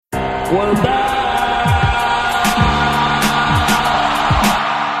We're back.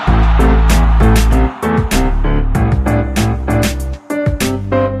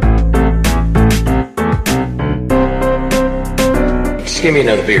 Just give me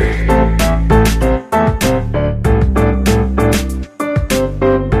another beer.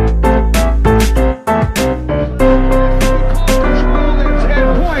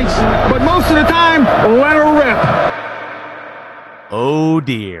 Oh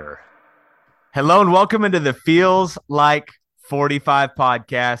dear. Hello and welcome into the Feels Like 45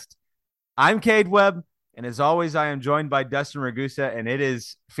 podcast. I'm Cade Webb, and as always, I am joined by Dustin Ragusa, and it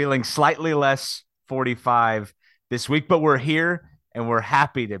is feeling slightly less 45 this week, but we're here and we're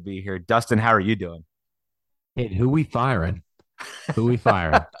happy to be here. Dustin, how are you doing? Hey, who we firing? Who we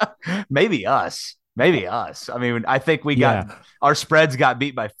firing? Maybe us. Maybe us. I mean, I think we got our spreads got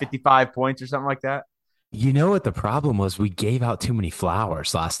beat by 55 points or something like that. You know what the problem was? We gave out too many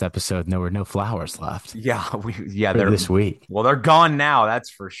flowers last episode, and there were no flowers left. Yeah, they're this week. Well, they're gone now, that's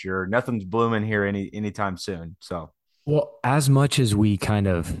for sure. Nothing's blooming here anytime soon. So, well, as much as we kind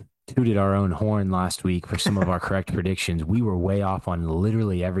of tooted our own horn last week for some of our correct predictions, we were way off on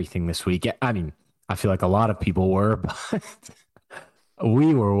literally everything this week. I mean, I feel like a lot of people were, but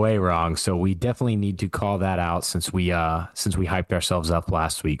we were way wrong. So we definitely need to call that out since we hyped ourselves up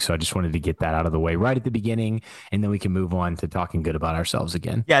last week. So I just wanted to get that out of the way right at the beginning, and then we can move on to talking good about ourselves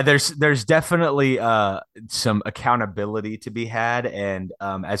again. Yeah, there's definitely some accountability to be had, and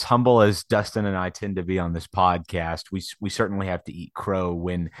as humble as Dustin and I tend to be on this podcast, we certainly have to eat crow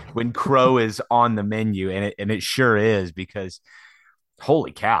when crow is on the menu, and it sure is, because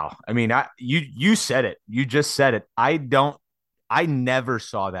holy cow. I mean, you said it. You just said it. I never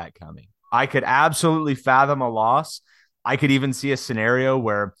saw that coming. I could absolutely fathom a loss. I could even see a scenario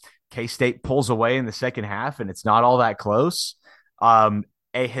where K-State pulls away in the second half and it's not all that close.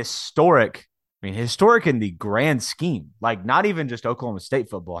 Historic in the grand scheme, like not even just Oklahoma State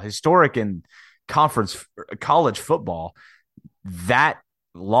football, historic in college football. That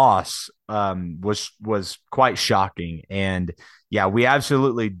loss was quite shocking. And yeah, we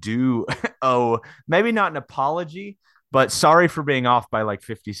absolutely do owe maybe not an apology, but sorry for being off by like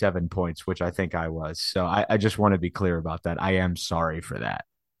 57 points, which I think I was. So I just want to be clear about that. I am sorry for that.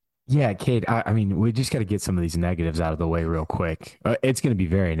 Yeah, Kate, I mean, we just got to get some of these negatives out of the way real quick. It's going to be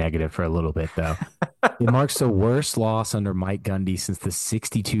very negative for a little bit, though. It marks the worst loss under Mike Gundy since the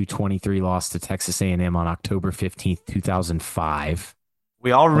 62-23 loss to Texas A&M on October 15th, 2005.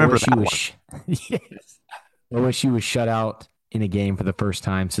 We all remember OSU that was, yes. OSU was shut out in a game for the first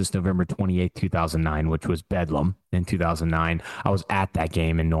time since November 28th, 2009, which was Bedlam in 2009. I was at that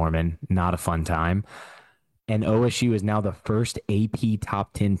game in Norman. Not a fun time. And OSU is now the first AP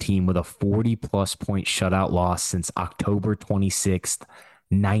top 10 team with a 40-plus point shutout loss since October 26th,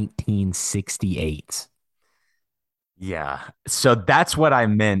 1968. Yeah. So that's what I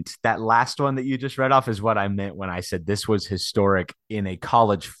meant. That last one that you just read off is what I meant when I said this was historic in a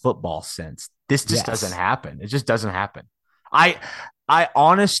college football sense. This just doesn't happen. It just doesn't happen. I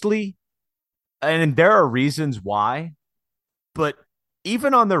honestly, and there are reasons why, but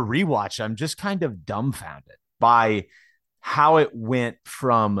even on the rewatch, I'm just kind of dumbfounded by how it went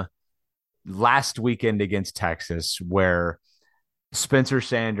from last weekend against Texas, where Spencer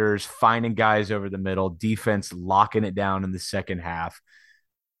Sanders finding guys over the middle, defense locking it down in the second half,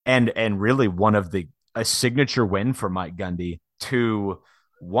 and really a signature win for Mike Gundy, to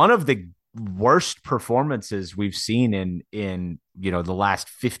one of the worst performances we've seen in the last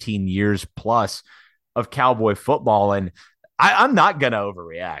 15 years plus of Cowboy football. And I'm not gonna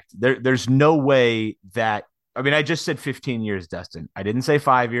overreact. There's no way that, I mean, I just said 15 years, Dustin. I didn't say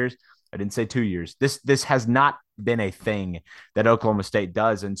 5 years. I didn't say 2 years. This has not been a thing that Oklahoma State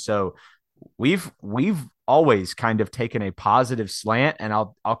does. And so we've always kind of taken a positive slant, and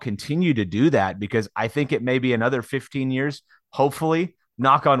I'll continue to do that, because I think it may be another 15 years, hopefully,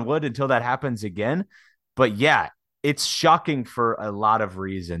 knock on wood, until that happens again. But yeah, it's shocking for a lot of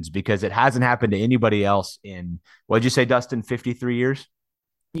reasons, because it hasn't happened to anybody else in, what'd you say, Dustin, 53 years?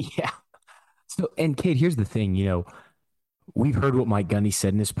 Yeah. So, and Kate, here's the thing, we've heard what Mike Gundy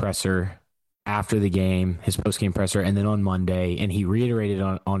said in his presser after the game, his post-game presser, and then on Monday, and he reiterated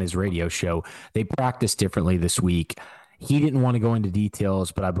on his radio show, they practiced differently this week. He didn't want to go into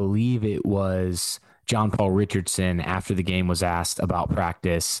details, but I believe it was John Paul Richardson after the game was asked about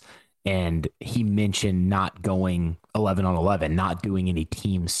practice, and he mentioned not going 11 on 11, not doing any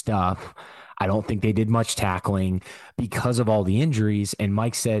team stuff. I don't think they did much tackling because of all the injuries. And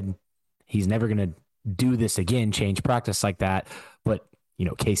Mike said he's never going to do this again, change practice like that. But,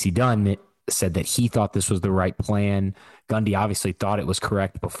 Casey Dunn said that he thought this was the right plan. Gundy obviously thought it was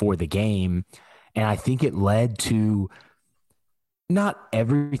correct before the game. And I think it led to not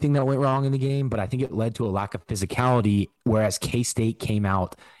everything that went wrong in the game, but I think it led to a lack of physicality. Whereas K State came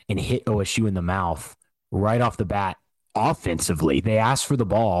out and hit OSU in the mouth right off the bat offensively. They asked for the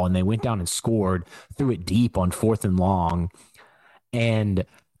ball and they went down and scored, threw it deep on 4th and long. And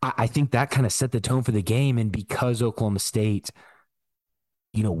I think that kind of set the tone for the game. And because Oklahoma State,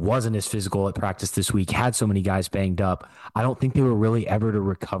 wasn't as physical at practice this week, had so many guys banged up, I don't think they were really ever to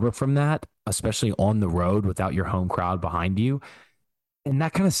recover from that, especially on the road without your home crowd behind you. And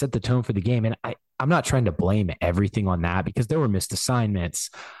that kind of set the tone for the game. And I'm not trying to blame everything on that because there were missed assignments.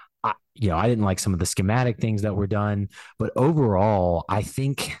 I didn't like some of the schematic things that were done, but overall, I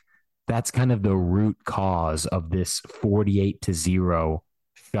think that's kind of the root cause of this 48-0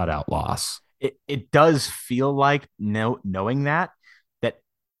 shutout loss. It does feel like, knowing that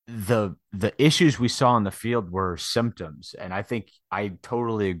the issues we saw on the field were symptoms, and I think I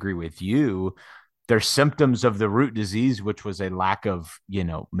totally agree with you. They're symptoms of the root disease, which was a lack of,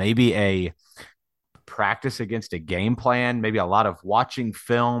 maybe a practice against a game plan, maybe a lot of watching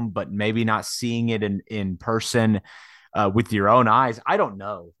film, but maybe not seeing it in person with your own eyes. I don't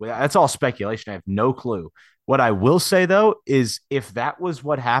know. That's all speculation. I have no clue. What I will say, though, is if that was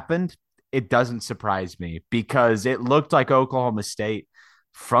what happened, it doesn't surprise me because it looked like Oklahoma State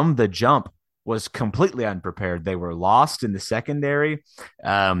from the jump was completely unprepared. They were lost in the secondary.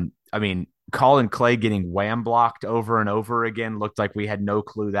 I mean, Colin Clay getting wham blocked over and over again looked like we had no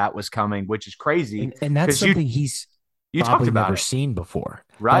clue that was coming, which is crazy. And that's something he's you probably talked about never it. seen before.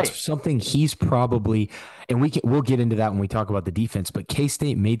 Right. That's something he's probably, and we'll get into that when we talk about the defense, but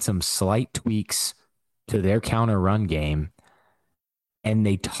K-State made some slight tweaks to their counter run game and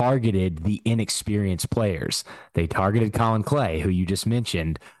they targeted the inexperienced players. They targeted Colin Clay, who you just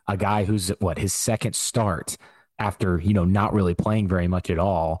mentioned, a guy who's his second start after, not really playing very much at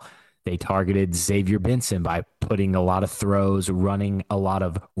all. They targeted Xavier Benson by putting a lot of throws, running a lot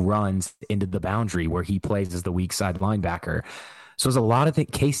of runs into the boundary where he plays as the weak side linebacker. So there's a lot of things.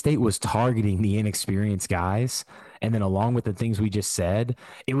 K-State was targeting the inexperienced guys. And then along with the things we just said,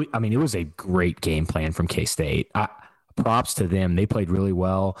 it was a great game plan from K-State. Props to them. They played really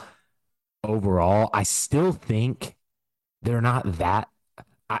well overall. I still think they're not that.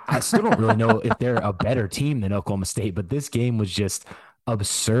 I still don't really know if they're a better team than Oklahoma State, but this game was just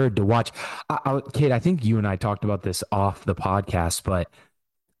absurd to watch. Kate, I think you and I talked about this off the podcast, but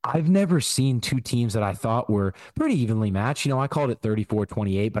I've never seen two teams that I thought were pretty evenly matched. I called it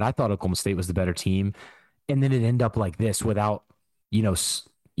 34-28, but I thought Oklahoma State was the better team. And then it ended up like this without,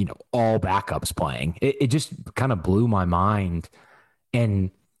 all backups playing. It just kind of blew my mind.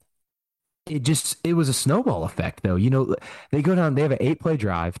 And it was a snowball effect, though. They go down, they have an 8-play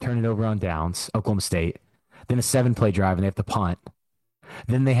drive, turn it over on downs, Oklahoma State, then a 7-play drive, and they have to punt.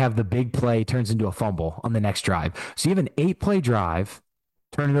 Then they have the big play turns into a fumble on the next drive. So you have an 8-play drive,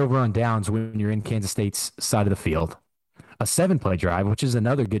 turn it over on downs when you're in Kansas State's side of the field. A 7-play drive, which is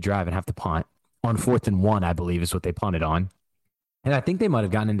another good drive, and have to punt on 4th and 1, I believe, is what they punted on. And I think they might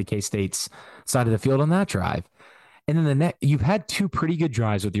have gotten into K-State's side of the field on that drive. And then you've had two pretty good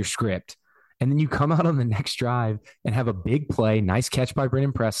drives with your script. And then you come out on the next drive and have a big play, nice catch by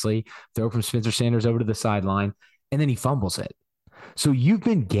Brennan Presley, throw from Spencer Sanders over to the sideline, and then he fumbles it. So you've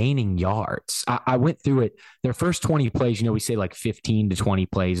been gaining yards. I went through it. Their first 20 plays, we say like 15 to 20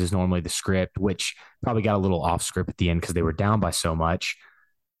 plays is normally the script, which probably got a little off script at the end because they were down by so much.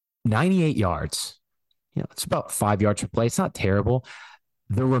 98 yards. It's about 5 yards per play. It's not terrible.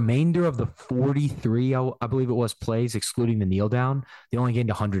 The remainder of the 43, I believe it was, plays, excluding the kneel down, they only gained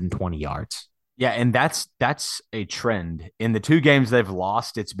 120 yards. Yeah, and that's a trend. In the two games they've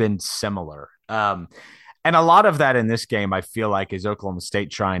lost, it's been similar. And a lot of that in this game, I feel like, is Oklahoma State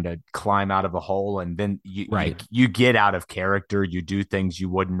trying to climb out of a hole, and then you get out of character. You do things you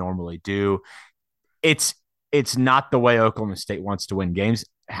wouldn't normally do. It's not the way Oklahoma State wants to win games.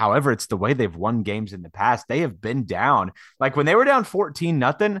 However, it's the way they've won games in the past. They have been down. Like when they were down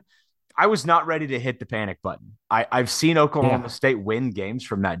 14-0, I was not ready to hit the panic button. I've seen Oklahoma State win games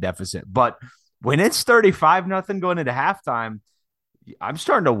from that deficit, but when it's 35-0 going into halftime, I'm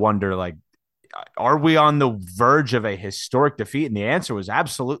starting to wonder, like, are we on the verge of a historic defeat? And the answer was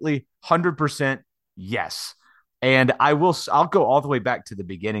absolutely 100% yes. And I'll go all the way back to the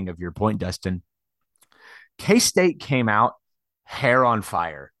beginning of your point, Dustin. K-State came out hair on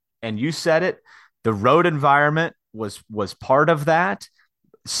fire, and you said it. The road environment was part of that.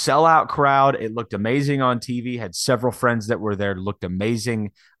 Sellout crowd. It looked amazing on TV. Had several friends that were there. Looked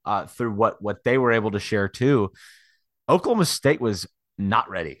amazing through what they were able to share too. Oklahoma State was not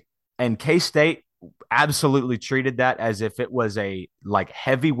ready. And K-State absolutely treated that as if it was a like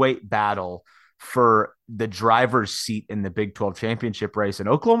heavyweight battle for the driver's seat in the Big 12 championship race. And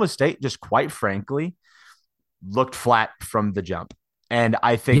Oklahoma State, just quite frankly, looked flat from the jump. And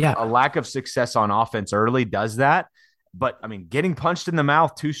I think Yeah. a lack of success on offense early does that. But I mean, getting punched in the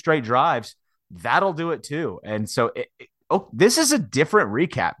mouth 2 straight drives, that'll do it too. And so this is a different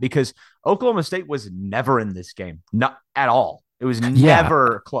recap because Oklahoma State was never in this game, not at all. It was Yeah.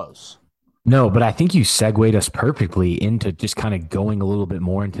 never close. No, but I think you segued us perfectly into just kind of going a little bit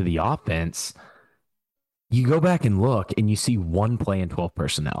more into the offense. You go back and look and you see one play in 12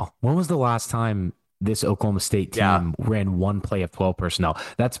 personnel. When was the last time this Oklahoma State team ran one play of 12 personnel?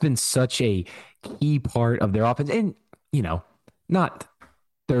 That's been such a key part of their offense. And, not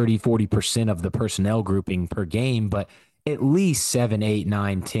 30-40% of the personnel grouping per game, but at least 7, 8,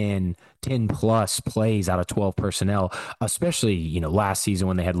 9, 10 plus plays out of 12 personnel, especially, last season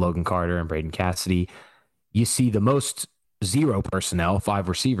when they had Logan Carter and Braden Cassidy. You see the most 0 personnel, 5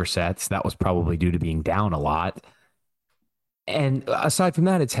 receiver sets. That was probably due to being down a lot. And aside from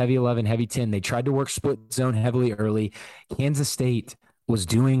that, it's heavy 11, heavy 10. They tried to work split zone heavily early. Kansas State was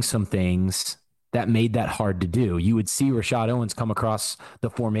doing some things that made that hard to do. You would see Rashad Owens come across the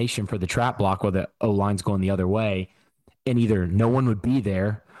formation for the trap block while the O-line's going the other way, and either no one would be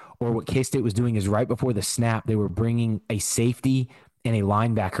there, or what K-State was doing is right before the snap, they were bringing a safety and a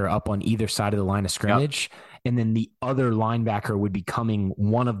linebacker up on either side of the line of scrimmage. Yep. And then the other linebacker would be coming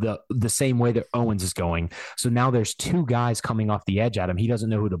one of the same way that Owens is going. So now there's 2 guys coming off the edge at him. He doesn't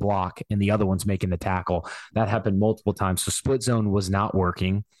know who to block, and the other one's making the tackle. That happened multiple times. So split zone was not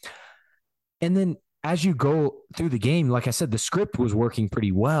working. And then as you go through the game, like I said, the script was working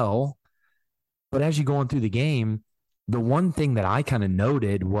pretty well. But as you go on through the game, the one thing that I kind of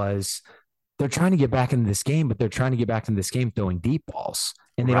noted was they're trying to get back into this game, but they're trying to get back into this game throwing deep balls.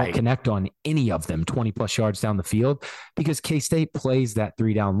 And they don't connect on any of them 20 plus yards down the field because K-State plays that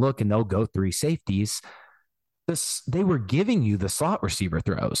 3-down look and they'll go 3 safeties. They were giving you the slot receiver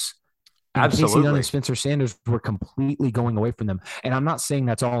throws. Absolutely. Casey Dunn and Spencer Sanders were completely going away from them. And I'm not saying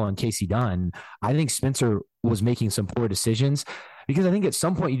that's all on Casey Dunn. I think Spencer was making some poor decisions because I think at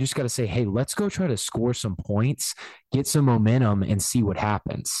some point you just got to say, hey, let's go try to score some points, get some momentum, and see what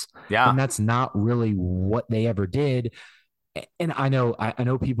happens. Yeah. And that's not really what they ever did. And I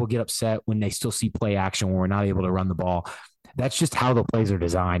know people get upset when they still see play action when we're not able to run the ball. That's just how the plays are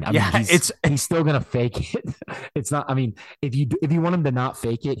designed. I mean, he's still going to fake it. It's not, I mean, if you want him to not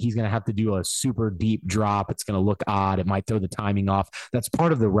fake it, he's going to have to do a super deep drop. It's going to look odd. It might throw the timing off. That's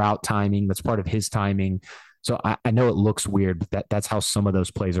part of the route timing. That's part of his timing. So I know it looks weird, but that's how some of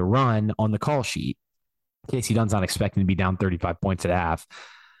those plays are run on the call sheet. Casey Dunn's not expecting to be down 35 points at half.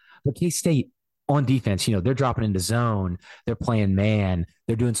 But K-State on defense, they're dropping into zone. They're playing man.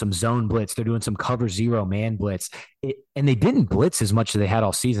 They're doing some zone blitz. They're doing some cover 0 man blitz. And they didn't blitz as much as they had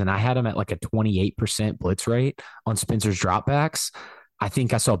all season. I had them at like a 28% blitz rate on Spencer's dropbacks. I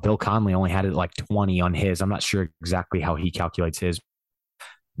think I saw Bill Conley only had it like 20 on his. I'm not sure exactly how he calculates his.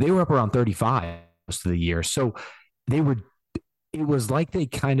 They were up around 35 most of the year. So it was like they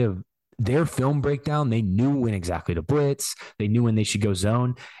kind of, their film breakdown, they knew when exactly to blitz. They knew when they should go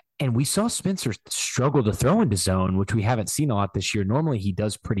zone. And we saw Spencer struggle to throw into zone, which we haven't seen a lot this year. Normally he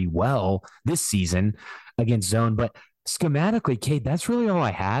does pretty well this season against zone, but schematically, Kate, that's really all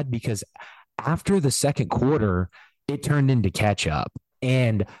I had because after the second quarter, it turned into catch up.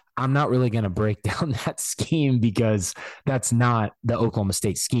 And I'm not really going to break down that scheme because that's not the Oklahoma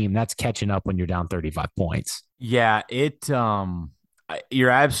State scheme. That's catching up when you're down 35 points. Yeah, you're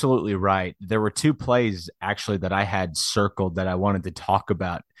absolutely right. There were 2 plays actually that I had circled that I wanted to talk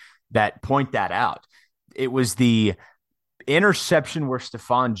about that point that out. It was the interception where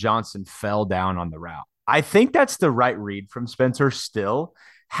Stephon Johnson fell down on the route. I think that's the right read from Spencer still.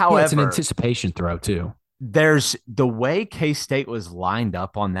 However, it's an anticipation throw too. There's the way K-State was lined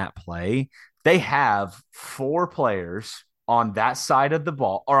up on that play. They have 4 players on that side of the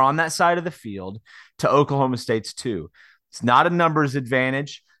ball or on that side of the field to Oklahoma State's 2. It's not a numbers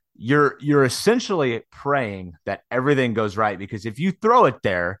advantage. You're essentially praying that everything goes right because if you throw it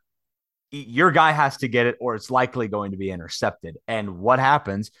there, your guy has to get it or it's likely going to be intercepted. And what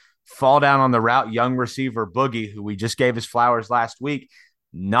happens? Fall down on the route, young receiver Boogie, who we just gave his flowers last week.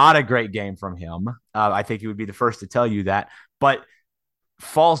 Not a great game from him. I think he would be the first to tell you that. But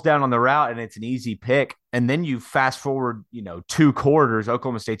falls down on the route and it's an easy pick. And then you fast forward, 2 quarters,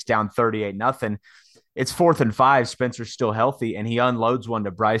 Oklahoma State's down 38-0. It's 4th and 5. Spencer's still healthy, and he unloads one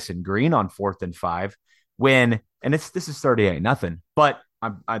to Bryson Green on 4th and 5. This is 38-0. But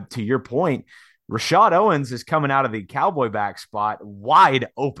to your point, Rashad Owens is coming out of the Cowboy back spot wide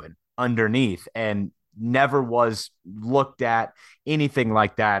open underneath and never was looked at anything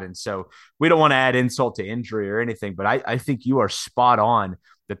like that. And so we don't want to add insult to injury or anything, but I think you are spot on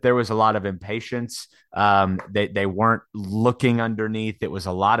that there was a lot of impatience. They weren't looking underneath. It was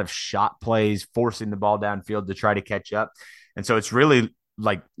a lot of shot plays, forcing the ball downfield to try to catch up. And so it's really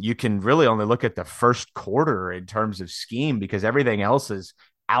like you can really only look at the first quarter in terms of scheme because everything else is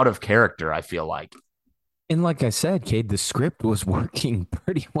out of character, I feel like. And like I said, Cade, the script was working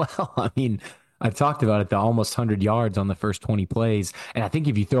pretty well. I mean, I've talked about it, the almost 100 yards on the first 20 plays. And I think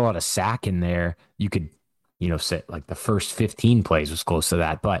if you throw out a sack in there, you could, sit like the first 15 plays was close to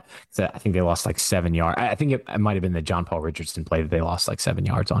that. But I think they lost like 7 yards. I think it might have been the John Paul Richardson play that they lost like 7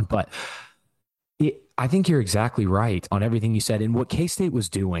 yards on. But I think you're exactly right on everything you said. And what K-State was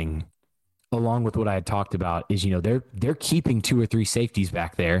doing, along with what I had talked about, is, they're keeping 2 or 3 safeties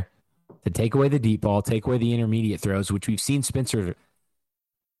back there to take away the deep ball, take away the intermediate throws, which we've seen Spencer,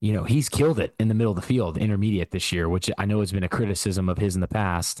 he's killed it in the middle of the field, intermediate this year, which I know has been a criticism of his in the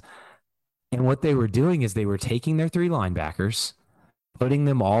past. And what they were doing is they were taking their 3 linebackers, putting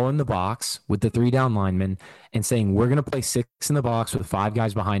them all in the box with the 3 down linemen and saying, we're going to play 6 in the box with 5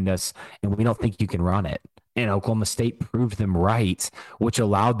 guys behind us, and we don't think you can run it. And Oklahoma State proved them right, which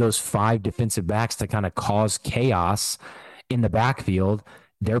allowed those 5 defensive backs to kind of cause chaos in the backfield.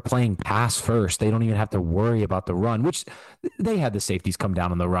 They're playing pass first. They don't even have to worry about the run, which they had the safeties come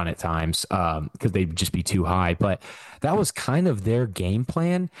down on the run at times because they'd just be too high. But that was kind of their game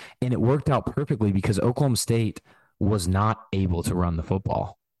plan, and it worked out perfectly because Oklahoma State was not able to run the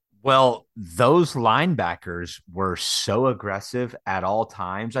football. Well, those linebackers were so aggressive at all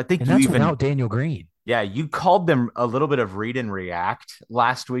times. I think and you that's even without Daniel Green. Yeah, you called them a little bit of read and react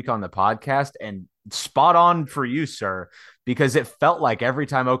last week on the podcast, and spot on for you, sir, because it felt like every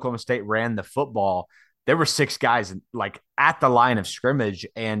time Oklahoma State ran the football, there were 6 guys like at the line of scrimmage.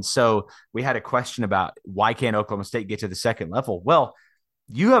 And so we had a question about why can't Oklahoma State get to the second level? Well,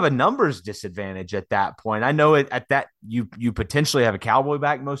 you have a numbers disadvantage at that point. I know at that you potentially have a cowboy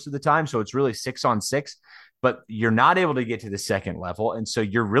back most of the time, so it's really 6 on 6, but you're not able to get to the second level, and so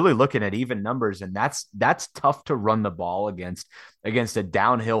you're really looking at even numbers, and that's tough to run the ball against a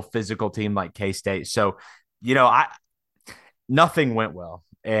downhill physical team like K-State. So, nothing went well,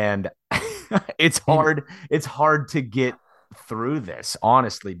 and it's hard to get through this,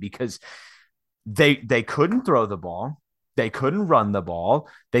 honestly, because they couldn't throw the ball. They couldn't run the ball.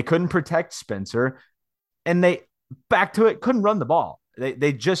 They couldn't protect Spencer. And they couldn't run the ball.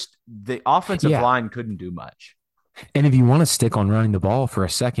 The offensive line couldn't do much. And if you want to stick on running the ball for a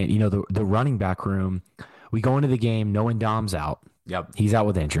second, the running back room, we go into the game knowing Dom's out. Yep. He's out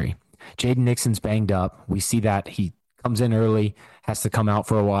with injury. Jaden Nixon's banged up. We see that he comes in early, has to come out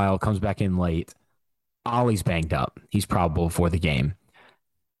for a while, comes back in late. Ollie's banged up. He's probable for the game.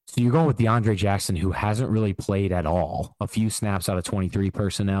 So you're going with DeAndre Jackson, who hasn't really played at all, a few snaps out of 23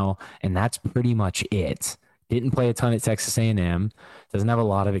 personnel, and that's pretty much it. Didn't play a ton at Texas A&M, doesn't have a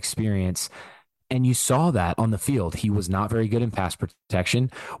lot of experience, and you saw that on the field. He was not very good in pass protection,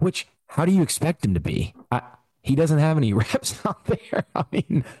 which how do you expect him to be? He doesn't have any reps out there.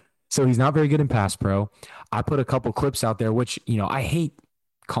 So he's not very good in pass pro. I put a couple clips out there, which, I hate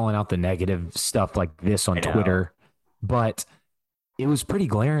calling out the negative stuff like this on Twitter, but it was pretty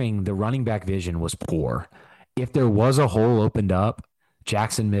glaring. The running back vision was poor. If there was a hole opened up,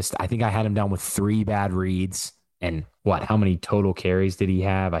 Jackson missed. I think I had him down with 3 bad reads. And how many total carries did he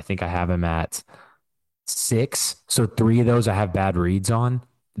have? I think I have him at 6. So 3 of those I have bad reads on.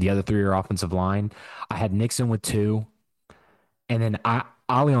 The other 3 are offensive line. I had Nixon with 2. And then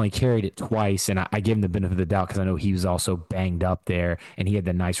Ollie only carried it twice. And I gave him the benefit of the doubt because I know he was also banged up there. And he had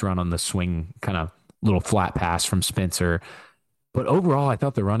the nice run on the swing, kind of little flat pass from Spencer. But overall, I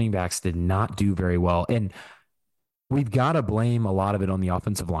thought the running backs did not do very well. And we've got to blame a lot of it on the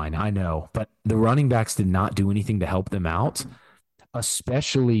offensive line, I know. But the running backs did not do anything to help them out,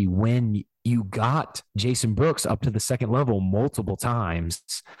 especially when you got Jason Brooks up to the second level multiple times,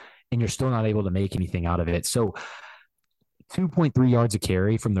 and you're still not able to make anything out of it. So 2.3 yards a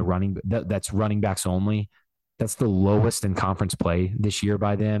carry from the that's running backs only. That's the lowest in conference play this year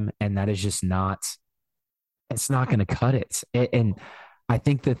by them. And that is just not – it's not going to cut it. And I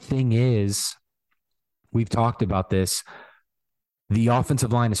think the thing is, we've talked about this, the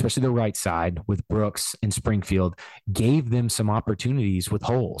offensive line, especially the right side with Brooks and Springfield, gave them some opportunities with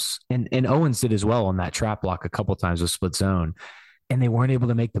holes. And Owens did as well on that trap block a couple times with split zone, and they weren't able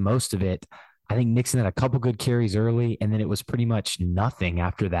to make the most of it. I think Nixon had a couple good carries early, and then it was pretty much nothing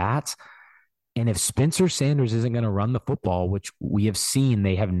after that. And if Spencer Sanders isn't going to run the football, which we have seen,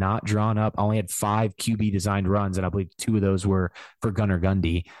 they have not drawn up, only had 5 QB designed runs, and I believe 2 of those were for Gunnar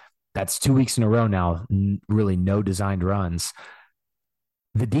Gundy. That's 2 weeks in a row now, really no designed runs.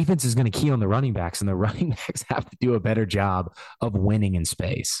 The defense is going to key on the running backs, and the running backs have to do a better job of winning in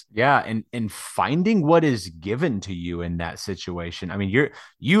space. Yeah, and finding what is given to you in that situation. I mean,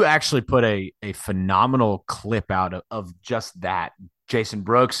 you actually put a phenomenal clip out of just that. Jason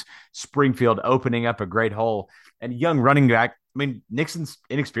Brooks, Springfield opening up a great hole, and young running back. I mean, Nixon's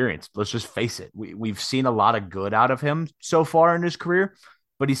inexperienced. Let's just face it. We've seen a lot of good out of him so far in his career,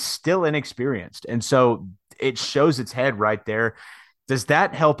 but he's still inexperienced, and so it shows its head right there. Does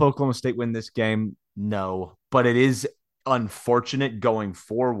that help Oklahoma State win this game? No, but it is unfortunate going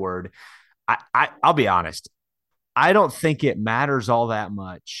forward. I'll be honest. I don't think it matters all that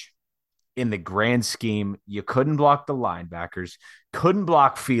much in the grand scheme. You couldn't block the linebackers, couldn't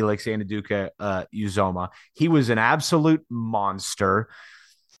block Felix Anaduka Uzoma. He was an absolute monster,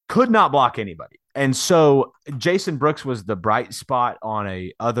 could not block anybody. And so Jason Brooks was the bright spot on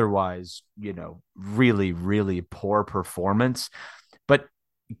a otherwise, really, really poor performance. But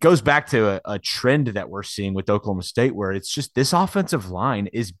it goes back to a trend that we're seeing with Oklahoma State where it's just this offensive line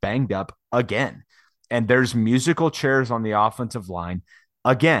is banged up again. And there's musical chairs on the offensive line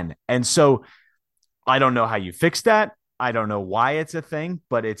again. And so I don't know how you fix that. I don't know why it's a thing,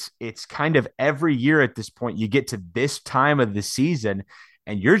 but it's kind of every year at this point you get to this time of the season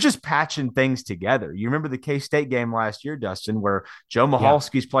and you're just patching things together. You remember the K-State game last year, Dustin, where Joe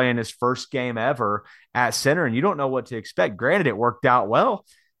Mahalski's playing his first game ever at center, and you don't know what to expect. Granted, it worked out well,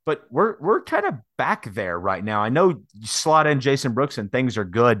 but we're kind of back there right now. I know you slot in Jason Brooks and things are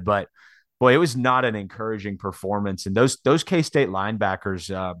good, but boy, it was not an encouraging performance. And those K-State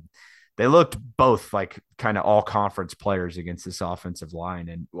linebackers, they looked both like kind of all conference players against this offensive line,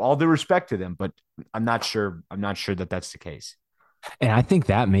 and all due respect to them, but I'm not sure that that's the case. And I think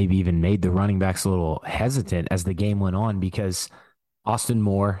that maybe even made the running backs a little hesitant as the game went on because Austin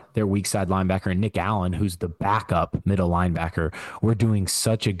Moore, their weak side linebacker, and Nick Allen, who's the backup middle linebacker, were doing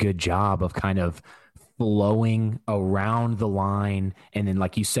such a good job of kind of flowing around the line. And then,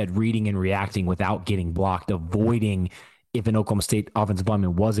 like you said, reading and reacting without getting blocked, avoiding if an Oklahoma State offensive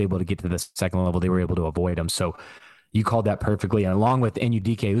lineman was able to get to the second level, they were able to avoid them. So you called that perfectly. And along with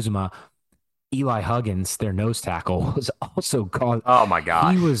NUDK Uzuma, Eli Huggins, their nose tackle, was also called. Oh my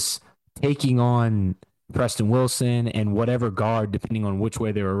gosh. He was taking on Preston Wilson and whatever guard, depending on which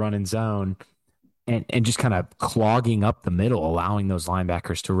way they were running zone, and just kind of clogging up the middle, allowing those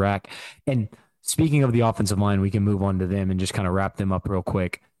linebackers to wreck. And speaking of the offensive line, we can move on to them and just kind of wrap them up real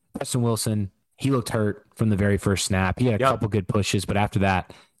quick. Preston Wilson, he looked hurt from the very first snap. He had a couple good pushes, but after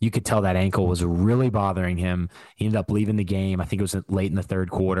that, you could tell that ankle was really bothering him. He ended up leaving the game. I think it was late in the third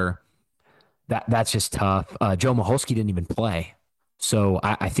quarter. That's just tough. Joe Maholski didn't even play. So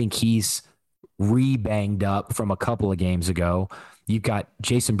I think he's re-banged up from a couple of games ago. You've got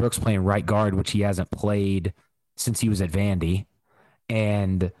Jason Brooks playing right guard, which he hasn't played since he was at Vandy.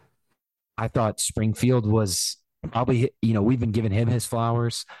 And I thought Springfield was probably, we've been giving him his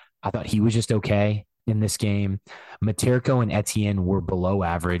flowers. I thought he was just okay in this game. Materko and Etienne were below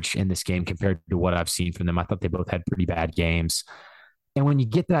average in this game compared to what I've seen from them. I thought they both had pretty bad games. And when you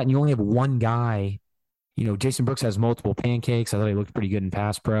get that and you only have one guy, Jason Brooks has multiple pancakes. I thought he looked pretty good in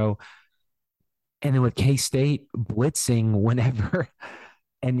pass pro. And then with K-State blitzing whenever,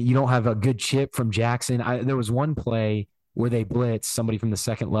 and you don't have a good chip from Jackson. There was one play where they blitzed somebody from the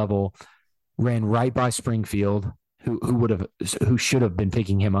second level, ran right by Springfield, who should have been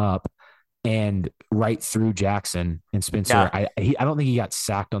picking him up, and right through Jackson and Spencer. Yeah. I don't think he got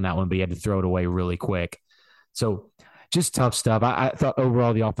sacked on that one, but he had to throw it away really quick. So just tough stuff. I thought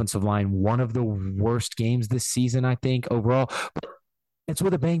overall the offensive line, one of the worst games this season, I think, overall. But it's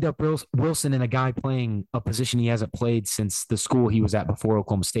with a banged up Wilson and a guy playing a position he hasn't played since the school he was at before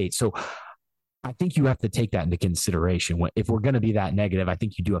Oklahoma State. So I think you have to take that into consideration. If we're going to be that negative, I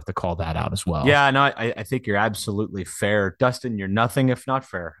think you do have to call that out as well. Yeah, no, I think you're absolutely fair. Dustin, you're nothing if not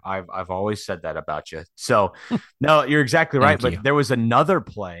fair. I've always said that about you. So, no, you're exactly right. But there was another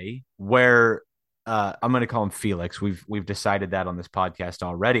play where I'm going to call him Felix. We've decided that on this podcast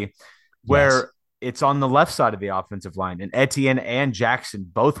already, where it's on the left side of the offensive line, and Etienne and Jackson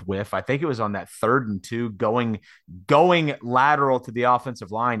both whiff. I think it was on that 3rd and 2 going lateral to the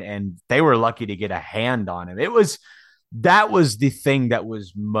offensive line, and they were lucky to get a hand on him. That was the thing that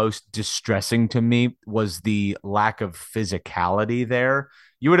was most distressing to me, was the lack of physicality there.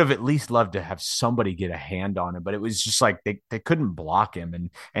 You would have at least loved to have somebody get a hand on him, but it was just like they couldn't block him.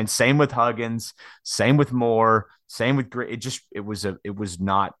 And same with Huggins, same with Moore, same with Gray. It was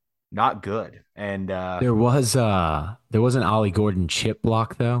not good. And there was an Ollie Gordon chip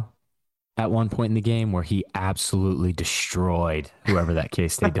block though at one point in the game where he absolutely destroyed whoever that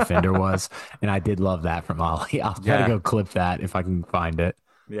K-State defender was. And I did love that from Ollie. I'll try to Yeah. go clip that if I can find it.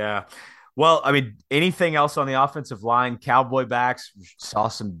 Yeah. Well, I mean, anything else on the offensive line? Cowboy backs saw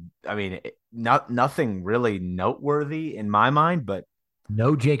some. I mean, nothing really noteworthy in my mind, but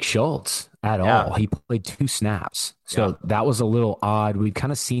No Jake Schultz at yeah, all. He played 2 snaps. yeah, So that was a little odd. We've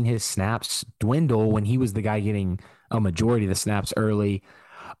kind of seen his snaps dwindle when he was the guy getting a majority of the snaps early.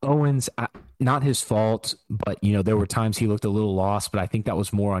 Owens, not his fault, but there were times he looked a little lost, but I think that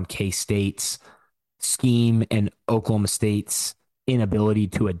was more on K-State's scheme and Oklahoma State's inability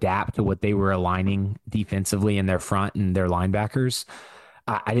to adapt to what they were aligning defensively in their front and their linebackers.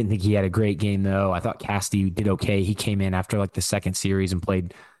 I didn't think he had a great game though. I thought Casti did okay. He came in after like the second series and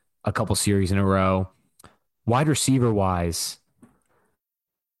played a couple series in a row. Wide receiver wise,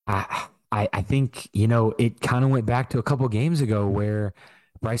 I think it kind of went back to a couple games ago where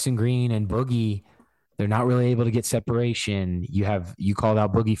Bryson Green and Boogie, they're not really able to get separation. You called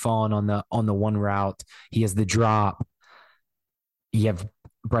out Boogie falling on the one route. He has the drop. You have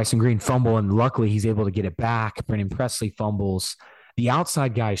Bryson Green fumble, and luckily he's able to get it back. Brennan Presley fumbles. The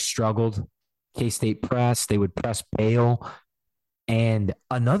outside guys struggled. K-State press. They would press Bale. And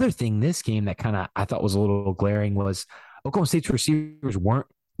another thing this game that kind of I thought was a little glaring was Oklahoma State's receivers weren't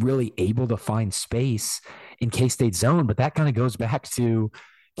really able to find space in K-State zone, but that kind of goes back to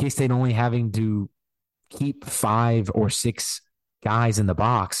K-State only having to keep 5 or 6 guys in the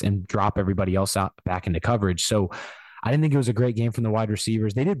box and drop everybody else out back into coverage. So I didn't think it was a great game from the wide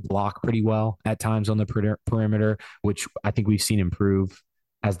receivers. They did block pretty well at times on the perimeter, which I think we've seen improve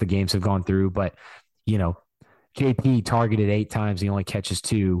as the games have gone through. But, you know, JP targeted 8 times. He only catches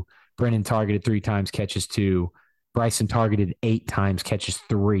 2. Brennan targeted 3 times, catches 2. Bryson targeted 8 times, catches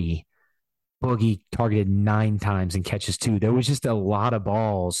 3. Boogie targeted 9 times and catches 2. There was just a lot of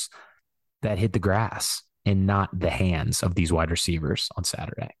balls that hit the grass and not the hands of these wide receivers on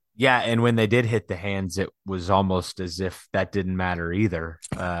Saturday. yeah. And when they did hit the hands, it was almost as if that didn't matter either.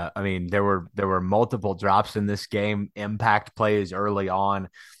 I mean, there were multiple drops in this game, impact plays early on.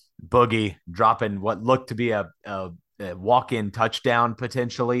 Boogie dropping what looked to be a walk-in touchdown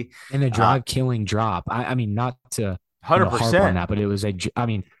potentially. And a drive killing drop. I mean, not to 100%. harp on that, but it was I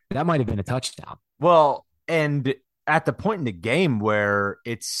mean, that might have been a touchdown. Well, and at the point in the game where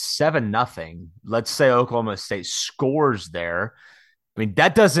it's 7-0, let's say Oklahoma State scores there. I mean,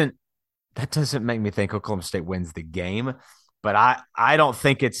 that doesn't make me think Oklahoma State wins the game, but I don't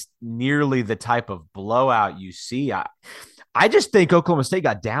think it's nearly the type of blowout you see. I just think Oklahoma State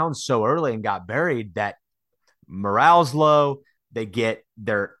got down so early and got buried that morale's low.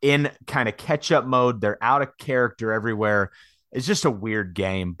 They're in kind of catch up mode. They're out of character everywhere. It's just a weird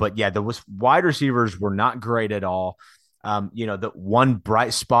game. But yeah, the wide receivers were not great at all. The one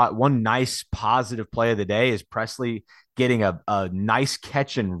bright spot, one nice positive play of the day is Presley getting a nice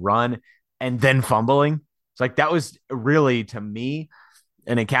catch and run and then fumbling. It's like that was really, to me,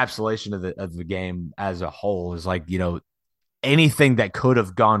 an encapsulation of the game as a whole. Is like, anything that could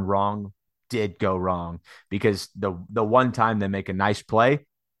have gone wrong did go wrong, because the one time they make a nice play,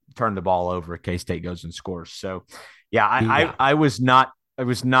 turn the ball over, K-State goes and scores. So yeah, I was not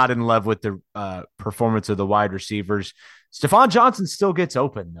in love with the performance of the wide receivers. Stephon Johnson still gets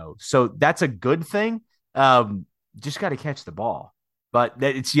open though, so that's a good thing. Just got to catch the ball, but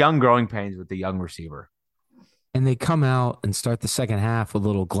it's young growing pains with the young receiver. And they come out and start the second half with a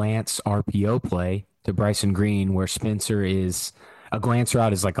little glance RPO play to Bryson Green, where Spencer is a glance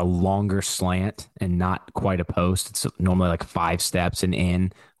route is like a longer slant and not quite a post. It's normally like 5 steps and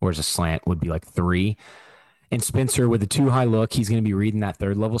in, whereas a slant would be like 3. And Spencer with a too high look, he's going to be reading that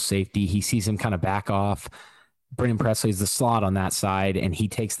third level safety. He sees him kind of back off. Brennan Presley's the slot on that side, and he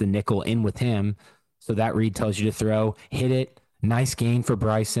takes the nickel in with him. So that read tells you to throw, hit it. Nice gain for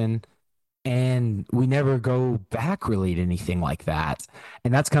Bryson. And we never go back really to anything like that.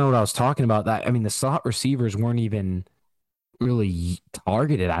 And that's kind of what I was talking about. That I mean, the slot receivers weren't even really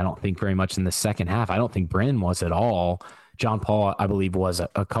targeted, I don't think, very much in the second half. I don't think Brennan was at all. John Paul, I believe, was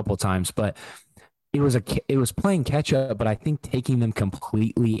a couple times, but it was playing catch up. But I think taking them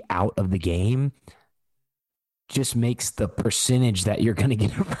completely out of the game just makes the percentage that you're going to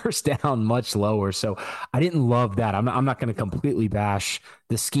get a first down much lower. So I didn't love that. I'm not going to completely bash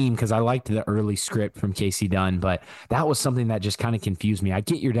the scheme because I liked the early script from Casey Dunn, but that was something that just kind of confused me. I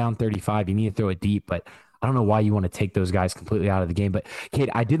get you're down 35, you need to throw it deep, but I don't know why you want to take those guys completely out of the game. But Kate,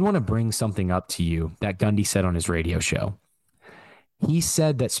 I did want to bring something up to you that Gundy said on his radio show. He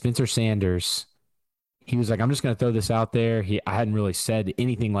said that Spencer Sanders, he was like, I'm just going to throw this out there. I hadn't really said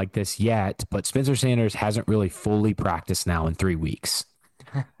anything like this yet, but Spencer Sanders hasn't really fully practiced now in 3 weeks.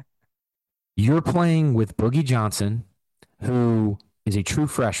 You're playing with Boogie Johnson, who is a true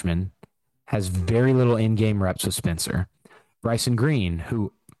freshman, has very little in-game reps with Spencer. Bryson Green,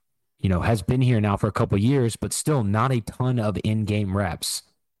 who has been here now for a couple of years, but still not a ton of in-game reps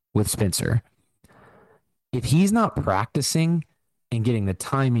with Spencer. If he's not practicing and getting the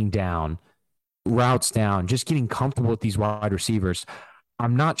timing down, routes down, just getting comfortable with these wide receivers,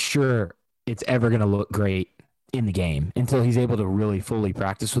 I'm not sure it's ever going to look great in the game until he's able to really fully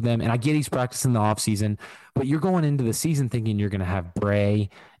practice with them. And I get he's practicing the offseason, but you're going into the season thinking you're going to have Bray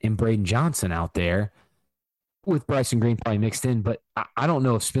and Braden Johnson out there with Bryson Green probably mixed in. But I don't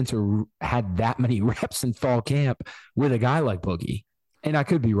know if Spencer had that many reps in fall camp with a guy like Boogie. And I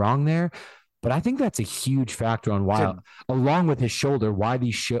could be wrong there, but I think that's a huge factor on why, along with his shoulder, why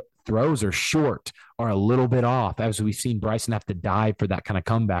these throws are short or a little bit off, as we've seen Bryson have to dive for that kind of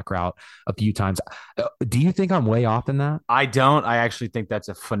comeback route a few times. Do you think I'm way off in that? I don't. I actually think that's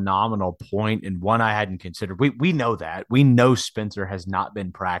a phenomenal point and one I hadn't considered. We know that. We know Spencer has not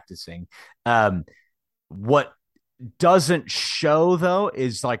been practicing. What doesn't show though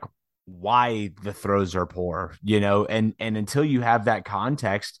is like why the throws are poor, and until you have that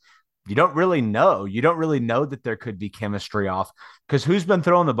context, you don't really know. You don't really know that there could be chemistry off because who's been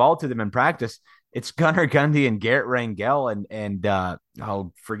throwing the ball to them in practice? It's Gunnar Gundy and Garrett Rangel and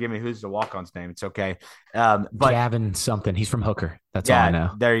oh, forgive me, who's the walk-on's name? It's okay. But Gavin something. He's from Hooker. That's all I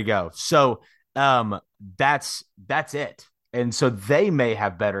know. There you go. So that's it. And so they may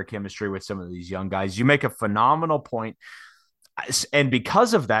have better chemistry with some of these young guys. You make a phenomenal point. And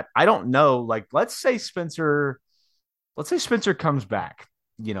because of that, I don't know, like let's say Spencer comes back,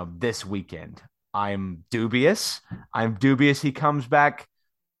 this weekend. I'm dubious. He comes back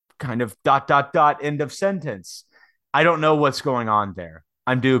kind of ... end of sentence. I don't know what's going on there.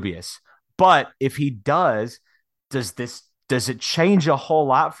 I'm dubious. But if he does it change a whole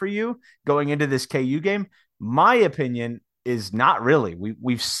lot for you going into this KU game? My opinion is not really.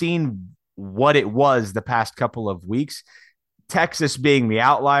 We've seen what it was the past couple of weeks. Texas being the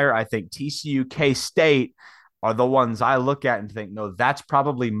outlier, I think TCU, K-State are the ones I look at and think, no, that's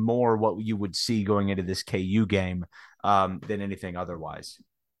probably more what you would see going into this KU game than anything otherwise.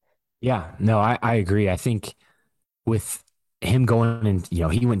 Yeah, no, I agree. I think with him going and,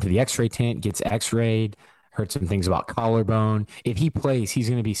 he went to the x-ray tent, gets x-rayed, heard some things about collarbone. If he plays, he's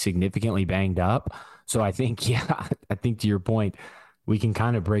going to be significantly banged up. So I think, I think to your point, we can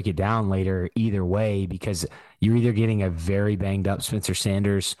kind of break it down later either way because you're either getting a very banged up Spencer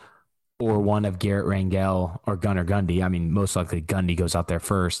Sanders or one of Garrett Rangel or Gunnar Gundy. I mean, most likely Gundy goes out there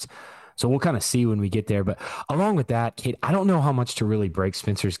first. So we'll kind of see when we get there. But along with that, Kate, I don't know how much to really break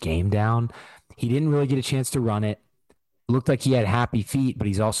Spencer's game down. He didn't really get a chance to run it. Looked like he had happy feet, but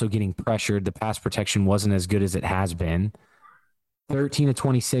he's also getting pressured. The pass protection wasn't as good as it has been. 13 to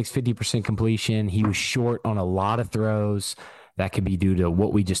 26, 50% completion. He was short on a lot of throws. That could be due to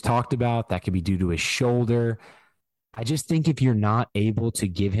what we just talked about. That could be due to his shoulder. I just think if you're not able to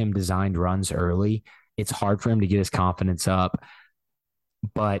give him designed runs early, it's hard for him to get his confidence up.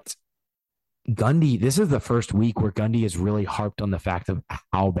 But Gundy, this is the first week where Gundy has really harped on the fact of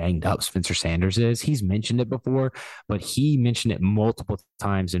how banged up Spencer Sanders is. He's mentioned it before, but he mentioned it multiple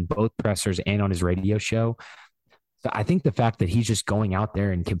times in both pressers and on his radio show. So I think the fact that he's just going out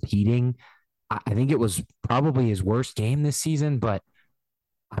there and competing, I think it was probably his worst game this season, but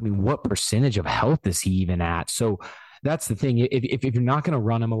I mean, what percentage of health is he even at? So that's the thing. If you're not going to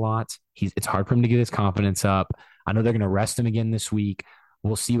run him a lot, it's hard for him to get his confidence up. I know they're going to rest him again this week.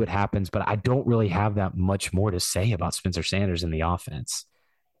 We'll see what happens, but I don't really have that much more to say about Spencer Sanders in the offense.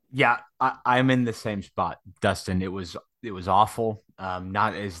 Yeah, I'm in the same spot, Dustin. It was awful.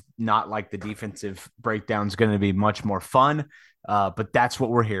 Not like the defensive breakdown is going to be much more fun, but that's what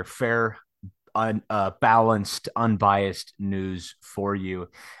we're here. Fair, balanced, unbiased news for you.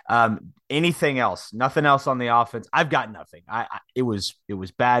 Anything else? Nothing else on the offense. I've got nothing. It was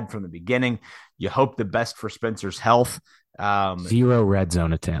bad from the beginning. You hope the best for Spencer's health. 0 red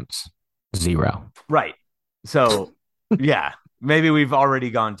zone attempts. 0. Right. So yeah, maybe we've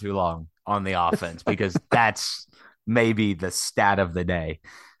already gone too long on the offense because that's maybe the stat of the day.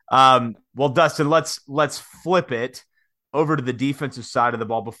 Well, Dustin, let's flip it over to the defensive side of the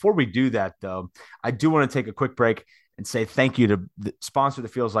ball. Before we do that, though, I do want to take a quick break and say thank you to the sponsor that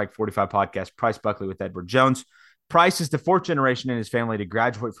Feels Like 45 podcast, Price Buckley with Edward Jones. Price is the fourth generation in his family to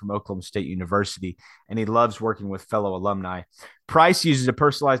graduate from Oklahoma State University, and he loves working with fellow alumni. Price uses a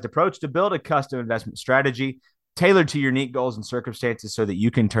personalized approach to build a custom investment strategy tailored to your unique goals and circumstances so that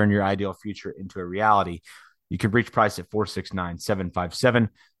you can turn your ideal future into a reality. You can reach Price at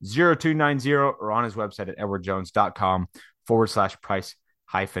 469-757-0290 or on his website at edwardjones.com/price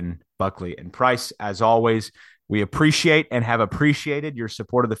Buckley and Price. As always, we appreciate and have appreciated your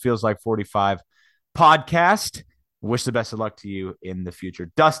support of the Feels Like 45 podcast. Wish the best of luck to you in the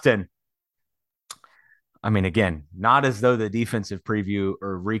future. Dustin, I mean, again, not as though the defensive preview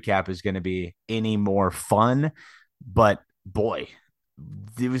or recap is going to be any more fun, but boy,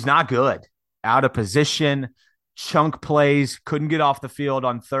 it was not good. Out of position, chunk plays, couldn't get off the field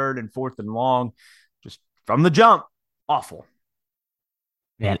on 3rd and 4th and long. Just from the jump, awful.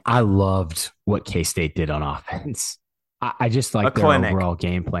 Man, I loved what K-State did on offense. I just like their overall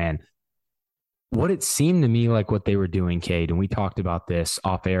game plan. What it seemed to me like what they were doing, Cade, and we talked about this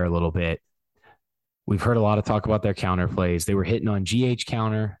off air a little bit. We've heard a lot of talk about their counter plays. They were hitting on GH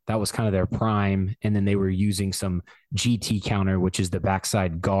counter. That was kind of their prime. And then they were using some GT counter, which is the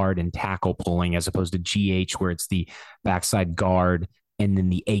backside guard and tackle pulling, as opposed to GH, where it's the backside guard and then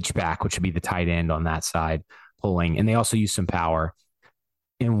the H back, which would be the tight end on that side pulling. And they also use some power.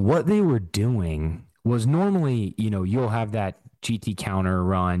 And what they were doing was normally, you'll have that GT counter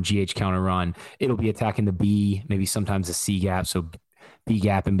run, GH counter run. It'll be attacking the B, maybe sometimes the C gap. So B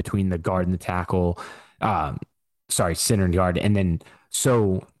gap in between the guard and the tackle. Center and guard. And then,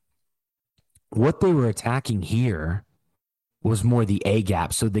 so what they were attacking here was more the A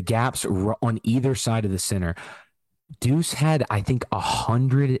gap. So the gaps on either side of the center. Deuce had, I think,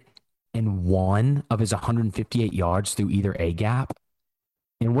 101 of his 158 yards through either A gap.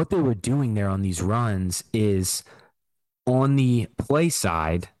 And what they were doing there on these runs is on the play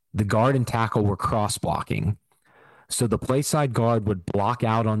side, the guard and tackle were cross blocking. So the play side guard would block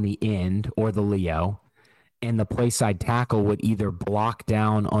out on the end or the Leo, and the play side tackle would either block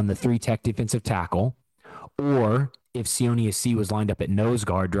down on the 3-tech defensive tackle, or if Sionia C was lined up at nose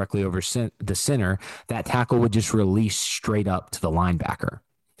guard directly over the center, that tackle would just release straight up to the linebacker.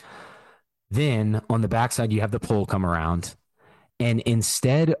 Then on the backside, you have the pull come around. And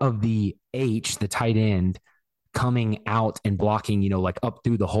instead of the H, the tight end, coming out and blocking, like up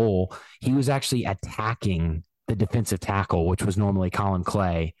through the hole, he was actually attacking the defensive tackle, which was normally Colin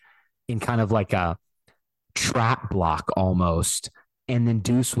Clay, in kind of like a trap block almost. And then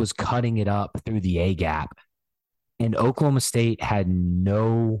Deuce was cutting it up through the A gap. And Oklahoma State had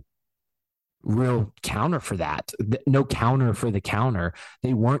no real counter for that. No counter for the counter.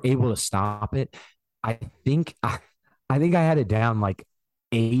 They weren't able to stop it. I think I had it down like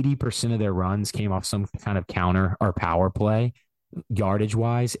 80% of their runs came off some kind of counter or power play, yardage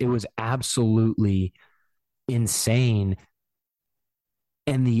wise. It was absolutely insane.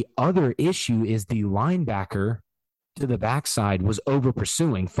 And the other issue is the linebacker to the backside was over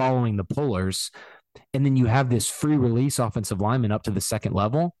pursuing, following the pullers. And then you have this free release offensive lineman up to the second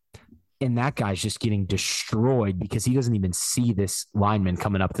level. And that guy's just getting destroyed because he doesn't even see this lineman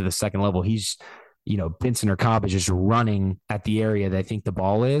coming up to the second level. He's, Benson or Cobb is just running at the area that I think the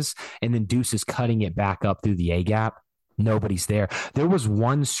ball is. And then Deuce is cutting it back up through the A gap. Nobody's there. There was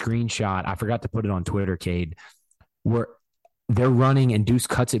one screenshot, I forgot to put it on Twitter, Cade, where they're running and Deuce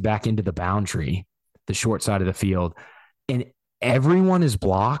cuts it back into the boundary, the short side of the field. And everyone is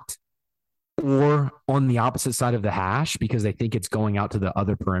blocked or on the opposite side of the hash because they think it's going out to the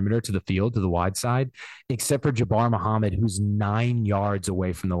other perimeter, to the field, to the wide side, except for Jabbar Muhammad, who's 9 yards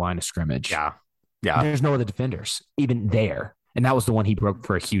away from the line of scrimmage. Yeah. There's no other defenders even there. And that was the one he broke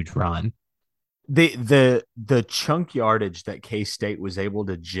for a huge run. The chunk yardage that K-State was able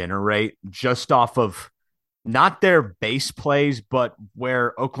to generate just off of not their base plays, but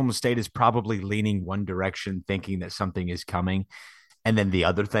where Oklahoma State is probably leaning one direction, thinking that something is coming, and then the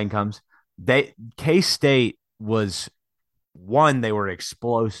other thing comes. K-State was, one, they were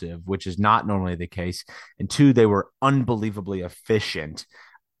explosive, which is not normally the case, and two, they were unbelievably efficient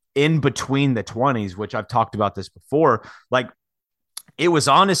in between the 20s, which I've talked about this before. Like, it was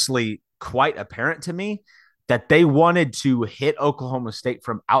honestly quite apparent to me that they wanted to hit Oklahoma State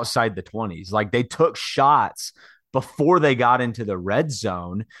from outside the 20s. Like, they took shots before they got into the red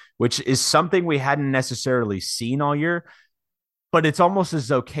zone, which is something we hadn't necessarily seen all year. But it's almost as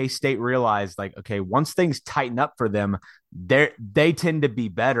though K-State realized, like, okay, once things tighten up for them, they tend to be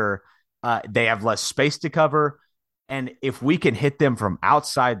better. They have less space to cover. And if we can hit them from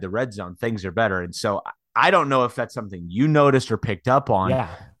outside the red zone, things are better. And so I don't know if that's something you noticed or picked up on,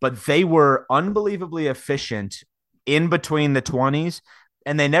 but they were unbelievably efficient in between the 20s.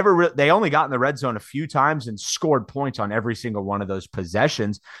 And they only got in the red zone a few times and scored points on every single one of those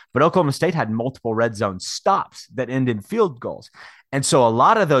possessions. But Oklahoma State had multiple red zone stops that end in field goals. And so a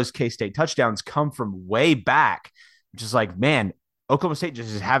lot of those K-State touchdowns come from way back, which is like, man, Oklahoma State just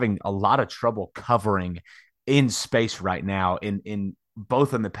is having a lot of trouble covering in space right now in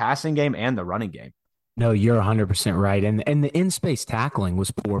both in the passing game and the running game. No, you're 100% right. And the in-space tackling was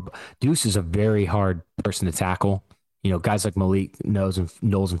poor. Deuce is a very hard person to tackle. Guys like Malik Knowles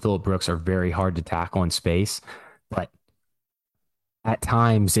and Phillip Brooks are very hard to tackle in space. But at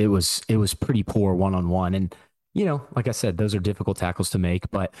times it was pretty poor one-on-one. And, like I said, those are difficult tackles to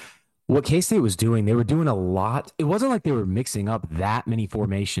make. But what K-State was doing, they were doing a lot. It wasn't like they were mixing up that many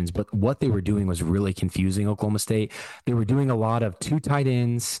formations, but what they were doing was really confusing Oklahoma State. They were doing a lot of two tight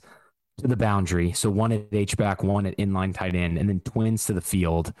ends to the boundary. So one at H-back, one at inline tight end, and then twins to the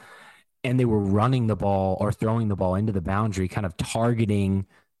field. And they were running the ball or throwing the ball into the boundary, kind of targeting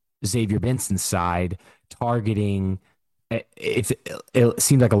Xavier Benson's side, targeting. It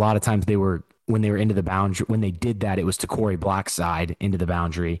seemed like a lot of times when they were into the boundary, when they did that, it was to Corey Black's side into the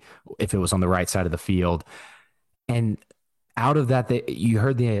boundary if it was on the right side of the field. And out of that, you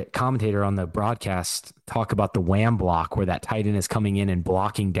heard the commentator on the broadcast talk about the wham block where that tight end is coming in and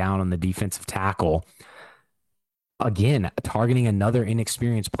blocking down on the defensive tackle. Again, targeting another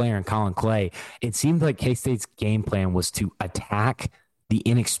inexperienced player in Colin Clay. It seemed like K-State's game plan was to attack the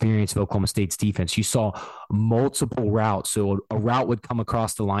inexperience of Oklahoma State's defense. You saw multiple routes. So a route would come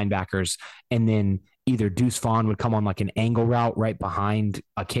across the linebackers, and then either Deuce Vaughn would come on like an angle route right behind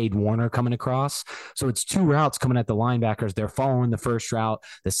a Cade Warner coming across. So it's two routes coming at the linebackers. They're following the first route.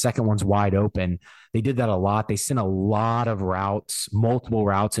 The second one's wide open. They did that a lot. They sent a lot of routes, multiple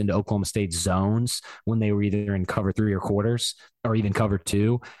routes into Oklahoma State zones when they were either in cover 3 or quarters or even cover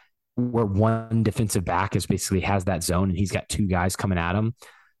 2, where one defensive back basically has that zone and he's got two guys coming at him.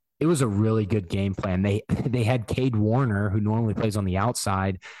 It was a really good game plan. They had Cade Warner, who normally plays on the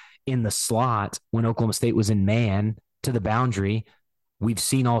outside, in the slot when Oklahoma State was in man to the boundary. We've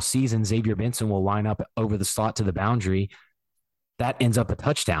seen all season Xavier Benson will line up over the slot to the boundary. That ends up a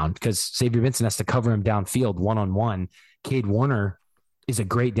touchdown because Xavier Benson has to cover him downfield one-on-one. Cade Warner is a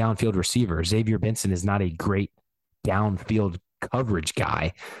great downfield receiver. Xavier Benson is not a great downfield coverage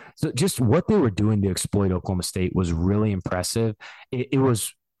guy. So just what they were doing to exploit Oklahoma State was really impressive. It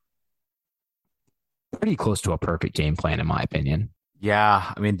was pretty close to a perfect game plan, in my opinion.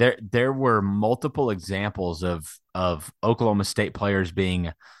 Yeah, I mean there were multiple examples of Oklahoma State players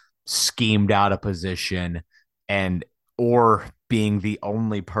being schemed out of position and or being the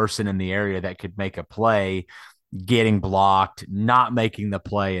only person in the area that could make a play, getting blocked, not making the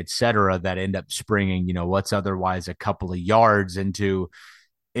play, etc., that end up springing, what's otherwise a couple of yards into,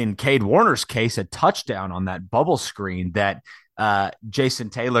 in Cade Warner's case, a touchdown on that bubble screen that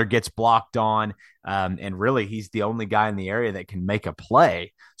Jason Taylor gets blocked on. And really, he's the only guy in the area that can make a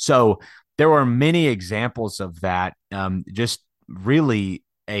play. So there were many examples of that. Just really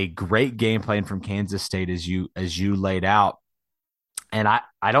a great game plan from Kansas State as you laid out. And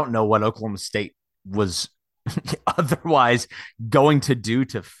I don't know what Oklahoma State was otherwise going to do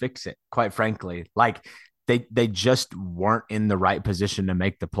to fix it, quite frankly. Like they just weren't in the right position to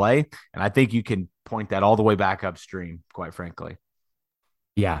make the play. And I think you can point that all the way back upstream, quite frankly.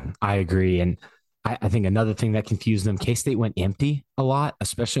 Yeah, I agree. And I think another thing that confused them, K-State went empty a lot,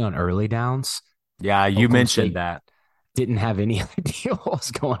 especially on early downs. Yeah, you Oklahoma mentioned State that. didn't have any idea what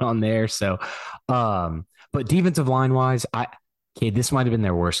was going on there. So, but defensive line wise, okay, this might have been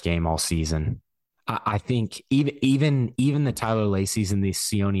their worst game all season. I think even the Tyler Lacey's and the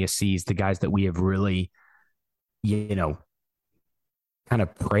Sionia C's, the guys that we have really, kind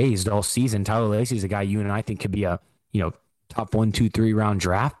of praised all season. Tyler Lacey's a guy you and I think could be a, top 1, 2, 3 round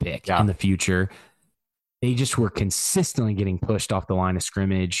draft pick in the future. They just were consistently getting pushed off the line of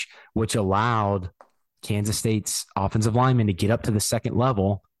scrimmage, which allowed Kansas State's offensive linemen to get up to the second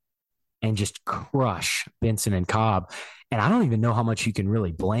level and just crush Benson and Cobb. And I don't even know how much you can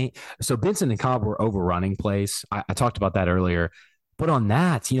really blame. So Benson and Cobb were overrunning plays. I talked about that earlier. But on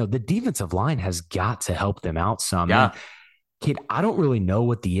that, the defensive line has got to help them out some. Yeah. And, kid, I don't really know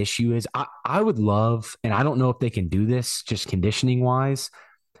what the issue is. I would love, and I don't know if they can do this just conditioning wise,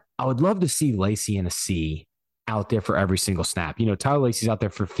 I would love to see Lacey and a C out there for every single snap. Tyler Lacey's out there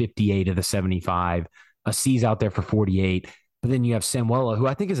for 58 of the 75. A C's out there for 48. But then you have Samuela, who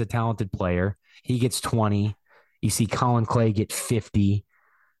I think is a talented player. He gets 20. You see Colin Clay get 50.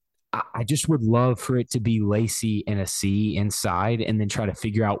 I just would love for it to be Lacey and a C inside and then try to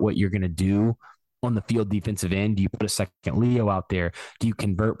figure out what you're going to do on the field defensive end. Do you put a second Leo out there? Do you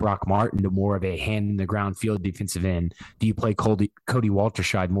convert Brock Martin to more of a hand in the ground field defensive end? Do you play Cody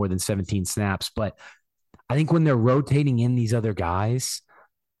Walterscheid more than 17 snaps? But I think when they're rotating in these other guys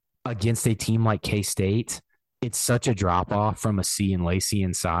against a team like K-State, it's such a drop-off from a C and Lacey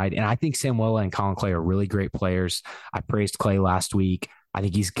inside. And I think Samuela and Colin Clay are really great players. I praised Clay last week. I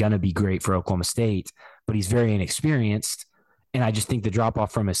think he's going to be great for Oklahoma State, but he's very inexperienced. And I just think the drop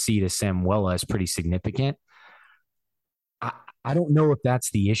off from a C to Samuela is pretty significant. I, I don't know if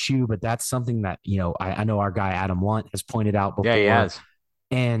that's the issue, but that's something that, I know our guy Adam Lunt has pointed out Yeah, he before. has.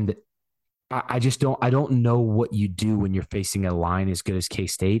 And I just don't know what you do when you're facing a line as good as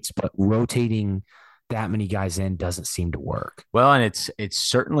K-State's, but rotating that many guys in doesn't seem to work. Well, and it's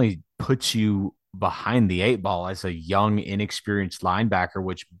certainly puts you behind the eight ball as a young, inexperienced linebacker,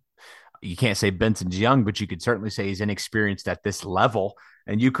 which you can't say Benson's young, but you could certainly say he's inexperienced at this level.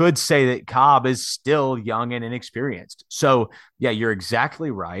 And you could say that Cobb is still young and inexperienced. So, yeah, you're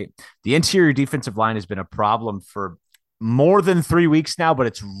exactly right. The interior defensive line has been a problem for more than 3 weeks now, but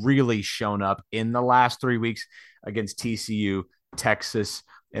it's really shown up in the last 3 weeks against TCU, Texas,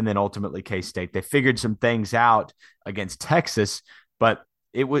 and then ultimately K-State. They figured some things out against Texas, but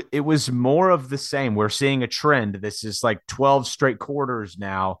it was more of the same. We're seeing a trend. This is like 12 straight quarters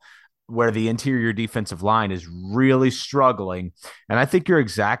now where the interior defensive line is really struggling. And I think you're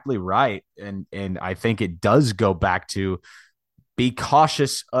exactly right. And I think it does go back to be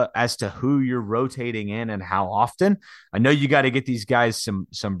cautious as to who you're rotating in and how often. I know you got to get these guys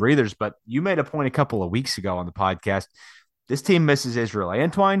some breathers, but you made a point a couple of weeks ago on the podcast. This team misses Israel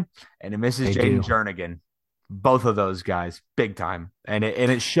Antwine and it misses They Jaden do. Jernigan. Both of those guys, big time. And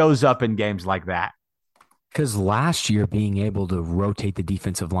it shows up in games like that. Because last year, being able to rotate the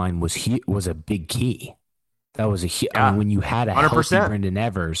defensive line was a big key. That was I mean, Yeah, when you had a healthy 100%. Brendan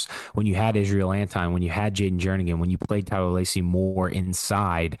Evers, when you had Israel Antine, when you had Jaden Jernigan, when you played Tyler Lacey more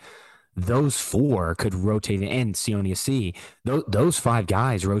inside, those four could rotate and Sionia C. Those five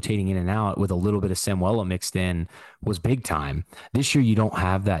guys rotating in and out with a little bit of Samuela mixed in was big time. This year, you don't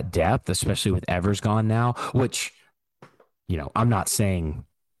have that depth, especially with Evers gone now, which, I'm not saying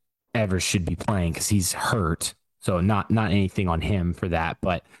Evers should be playing because he's hurt. So not anything on him for that,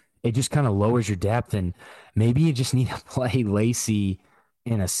 but it just kind of lowers your depth, and maybe you just need to play Lacey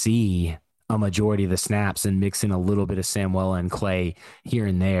in a C a majority of the snaps and mix in a little bit of Samuela and Clay here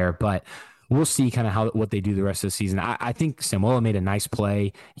and there. But we'll see kind of what they do the rest of the season. I think Samuela made a nice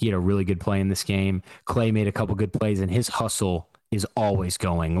play. He had a really good play in this game. Clay made a couple good plays, and his hustle is always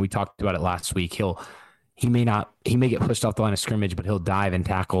going. We talked about it last week. He may get pushed off the line of scrimmage, but he'll dive and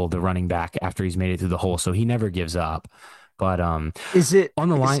tackle the running back after he's made it through the hole. So he never gives up. But Is it on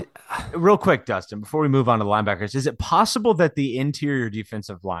the is line, real quick, Dustin, before we move on to the linebackers, is it possible that the interior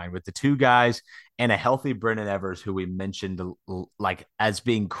defensive line with the two guys and a healthy Brendan Evers, who we mentioned like as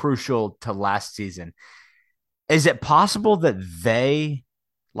being crucial to last season, is it possible that they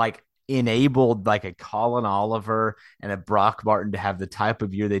like enabled like a Colin Oliver and a Brock Martin to have the type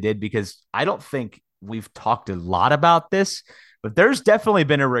of year they did? Because I don't think we've talked a lot about this, but there's definitely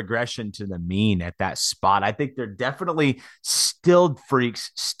been a regression to the mean at that spot. I think they're definitely still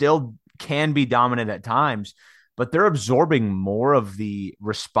freaks, still can be dominant at times, but they're absorbing more of the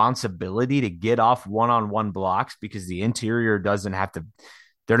responsibility to get off one-on-one blocks because the interior doesn't have to,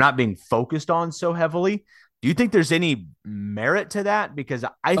 they're not being focused on so heavily. Do you think there's any merit to that? Because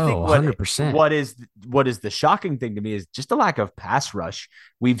I think 100%. what is the shocking thing to me is just the lack of pass rush.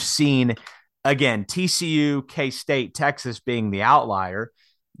 We've seen again TCU, K-State, Texas being the outlier.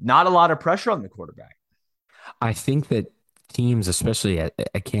 Not a lot of pressure on the quarterback. I think that teams, especially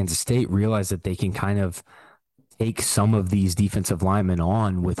at Kansas State, realize that they can kind of take some of these defensive linemen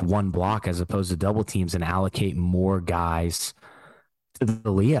on with one block as opposed to double teams and allocate more guys to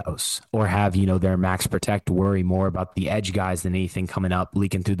the Leos, or have, their max protect worry more about the edge guys than anything coming up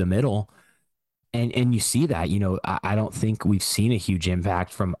leaking through the middle. And you see that, I don't think we've seen a huge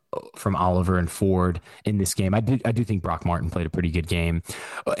impact from Oliver and Ford in this game. I do think Brock Martin played a pretty good game.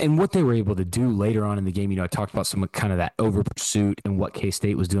 And what they were able to do later on in the game, I talked about some kind of that over pursuit and what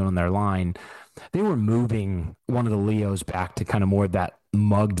K-State was doing on their line. They were moving one of the Leos back to kind of more of that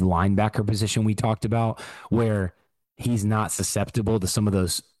mugged linebacker position we talked about, where he's not susceptible to some of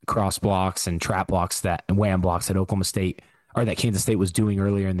those cross blocks and trap blocks and wham blocks that Oklahoma State or that Kansas State was doing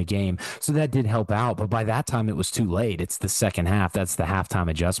earlier in the game. So that did help out. But by that time, it was too late. It's the second half. That's the halftime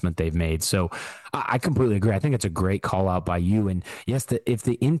adjustment they've made. So I completely agree. I think it's a great call out by you. And yes, if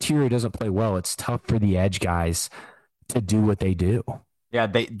the interior doesn't play well, it's tough for the edge guys to do what they do. Yeah,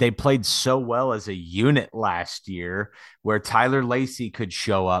 they played so well as a unit last year where Tyler Lacey could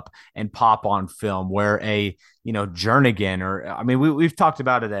show up and pop on film, where a Jernigan, or I mean we've talked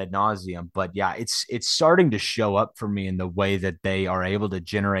about it ad nauseum, but yeah, it's starting to show up for me in the way that they are able to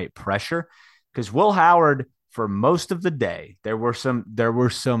generate pressure. Because Will Howard, for most of the day, there were some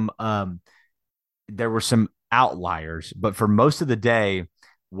outliers, but for most of the day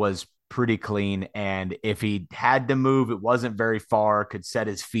was pretty clean. And if he had to move, it wasn't very far, could set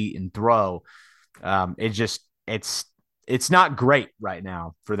his feet and throw. It's it's not great right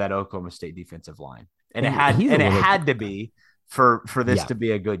now for that Oklahoma State defensive line. And And he's a it little had bit, to be for this yeah, to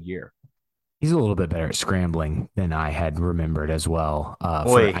be a good year. he's a little bit better at scrambling than I had remembered as well.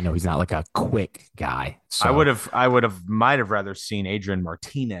 Boy, I know he's not like a quick guy. So I would have might have rather seen Adrian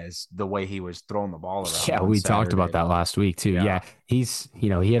Martinez the way he was throwing the ball around yeah, on we talked about Saturday. that last week too. Yeah. Yeah, he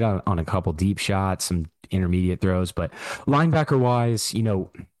hit on a couple deep shots, some intermediate throws, but linebacker wise,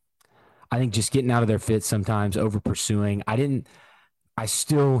 I think just getting out of their fits sometimes, over pursuing. I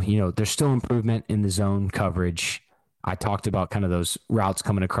still, there's still improvement in the zone coverage. I talked about kind of those routes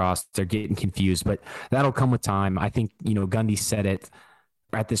coming across. They're getting confused, but that'll come with time. I think, Gundy said it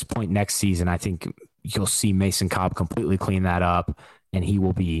at this point next season. I think you'll see Mason Cobb completely clean that up, and he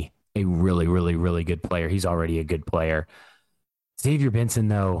will be a really, really, really good player. He's already a good player. Xavier Benson,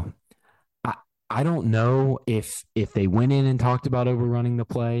 though, I, I don't know if they went in and talked about overrunning the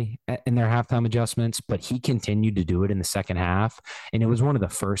play in their halftime adjustments, but he continued to do it in the second half. And it was one of the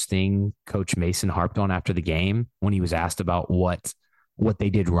first thing Coach Mason harped on after the game when he was asked about what they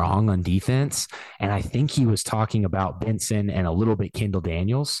did wrong on defense. And I think he was talking about Benson and a little bit Kendall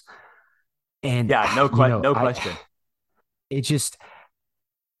Daniels. And Yeah, no question. It just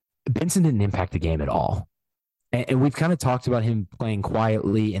Benson didn't impact the game at all. And we've kind of talked about him playing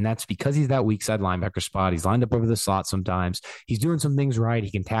quietly, and that's because he's that weak side linebacker spot. He's lined up over the slot sometimes. He's doing some things right.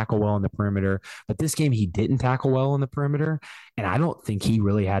 He can tackle well in the perimeter, but this game he didn't tackle well in the perimeter, and I don't think he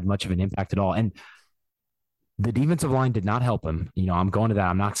really had much of an impact at all. And the defensive line did not help him. I'm going to that.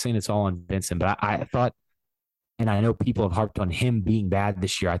 I'm not saying it's all on Benson, but I thought, and I know people have harped on him being bad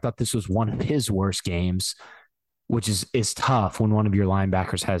this year. I thought this was one of his worst games, which is tough when one of your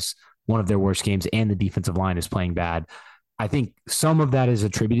linebackers has one of their worst games and the defensive line is playing bad. I think some of that is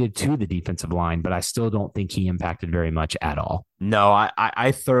attributed to the defensive line, but I still don't think he impacted very much at all. No,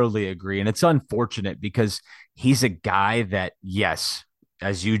 I thoroughly agree. And it's unfortunate because he's a guy that, yes,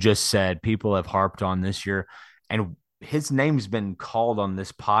 as you just said, people have harped on this year. And his name's been called on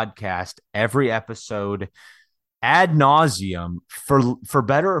this podcast every episode ad nauseum for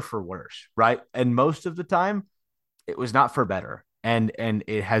better or for worse, right? And most of the time, it was not for better. And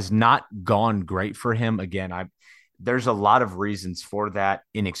it has not gone great for him. Again, there's a lot of reasons for that.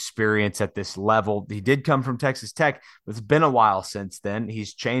 Inexperience at this level. He did come from Texas Tech, but it's been a while since then.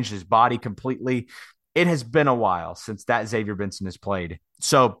 He's changed his body completely. It has been a while since that Xavier Benson has played.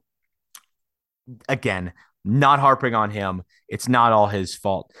 So again, not harping on him. It's not all his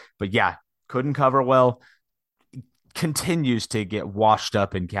fault. But yeah, couldn't cover well. Continues to get washed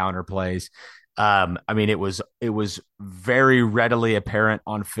up in counter plays. I mean, it was very readily apparent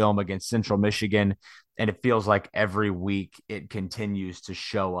on film against Central Michigan, and it feels like every week it continues to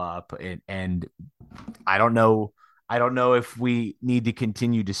show up. And I don't know, if we need to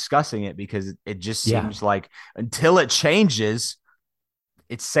continue discussing it because it just seems like until it changes,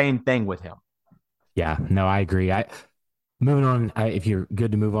 it's same thing with him. Yeah, no, I agree. Moving on, if you're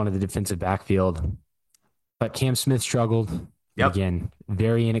good to move on to the defensive backfield, but Cam Smith struggled. Yep. Again,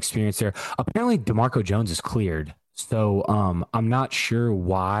 very inexperienced there. Apparently, DeMarco Jones is cleared. So I'm not sure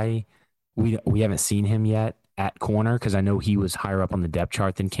why we haven't seen him yet at corner because I know he was higher up on the depth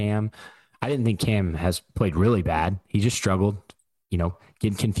chart than Cam. I didn't think Cam has played really bad. He just struggled,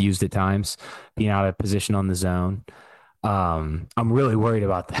 getting confused at times, being out of position on the zone. I'm really worried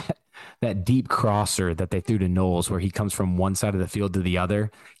about that deep crosser that they threw to Knowles where he comes from one side of the field to the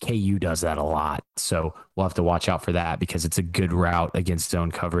other. KU does that a lot. So we'll have to watch out for that because it's a good route against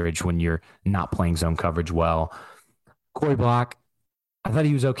zone coverage when you're not playing zone coverage well. Corey Block, I thought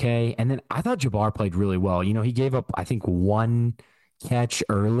he was okay. And then I thought Jabbar played really well. He gave up, I think, one catch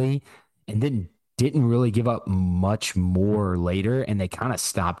early and then didn't really give up much more later. And they kind of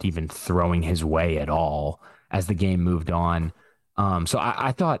stopped even throwing his way at all as the game moved on. So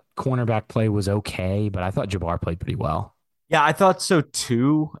I thought cornerback play was okay, but I thought Jabbar played pretty well. Yeah, I thought so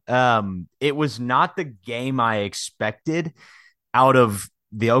too. It was not the game I expected out of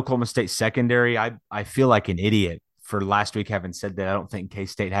the Oklahoma State secondary. I feel like an idiot for last week having said that. I don't think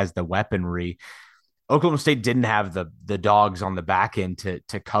K-State has the weaponry. Oklahoma State didn't have the dogs on the back end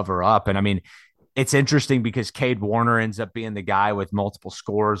to cover up. And I mean, it's interesting because Cade Warner ends up being the guy with multiple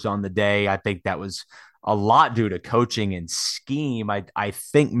scores on the day. I think that was a lot due to coaching and scheme. I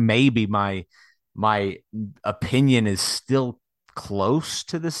think maybe my opinion is still close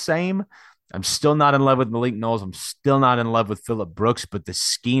to the same. I'm still not in love with Malik Knowles. I'm still not in love with Phillip Brooks, but the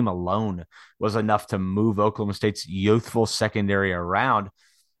scheme alone was enough to move Oklahoma State's youthful secondary around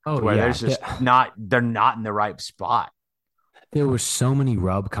to where there's just they're not in the right spot. There were so many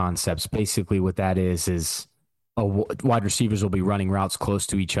rub concepts. Basically what that is wide receivers will be running routes close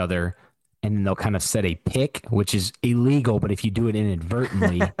to each other. and then they'll kind of set a pick, which is illegal, but if you do it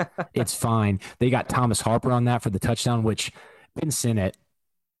inadvertently, it's fine. They got Thomas Harper on that for the touchdown, which Ben Sinnott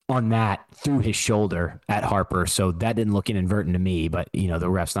on that threw his shoulder at Harper. So that didn't look inadvertent to me, but the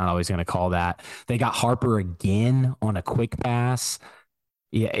ref's not always going to call that. They got Harper again on a quick pass.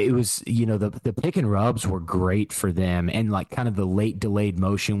 Yeah, it was, the pick and rubs were great for them. And like kind of the late delayed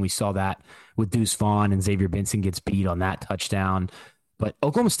motion, we saw that with Deuce Vaughn and Xavier Benson gets beat on that touchdown. But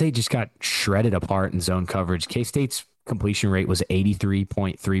Oklahoma State just got shredded apart in zone coverage. K-State's completion rate was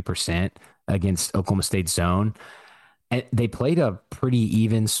 83.3% against Oklahoma State zone. And they played a pretty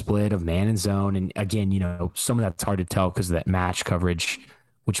even split of man and zone. And again, some of that's hard to tell because of that match coverage,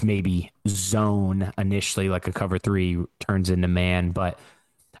 which maybe zone initially, like a cover three, turns into man. But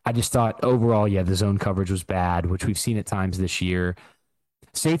I just thought overall, yeah, the zone coverage was bad, which we've seen at times this year.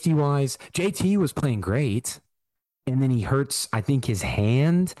 Safety wise, JT was playing great. And then he hurts, I think, his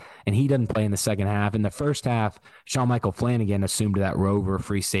hand, and he doesn't play in the second half. In the first half, Sean Michael Flanagan assumed that rover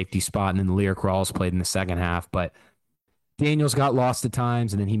free safety spot, and then Lyric Rawls played in the second half. But Daniels got lost at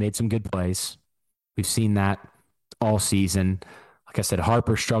times, and then he made some good plays. We've seen that all season. Like I said,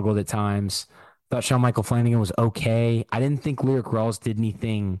 Harper struggled at times. Thought Sean Michael Flanagan was okay. I didn't think Lyric Rawls did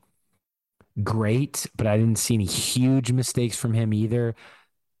anything great, but I didn't see any huge mistakes from him either.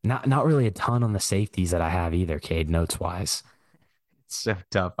 Not really a ton on the safeties that I have either, Cade, notes wise. It's so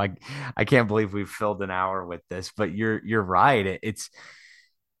tough. I can't believe we've filled an hour with this, but you're right. It's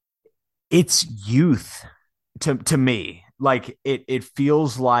youth to me. Like it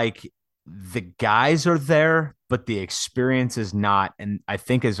feels like the guys are there, but the experience is not. And I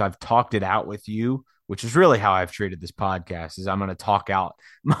think as I've talked it out with you, which is really how I've treated this podcast, is I'm going to talk out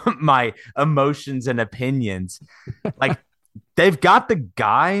my emotions and opinions. Like they've got the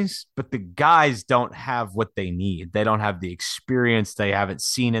guys, but the guys don't have what they need. They don't have the experience. They haven't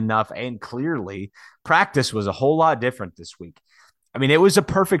seen enough. And clearly, practice was a whole lot different this week. I mean, it was a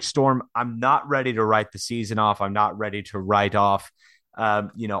perfect storm. I'm not ready to write the season off. I'm not ready to write off,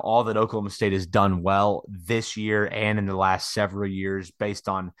 all that Oklahoma State has done well this year and in the last several years based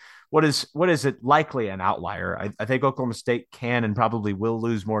on what is it likely an outlier. I think Oklahoma State can and probably will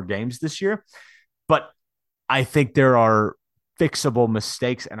lose more games this year, but I think there are fixable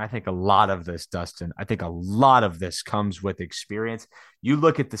mistakes. And I think a lot of this, Dustin, I think a lot of this comes with experience. You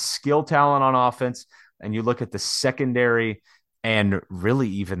look at the skill talent on offense and you look at the secondary and really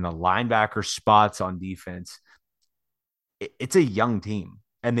even the linebacker spots on defense. It's a young team.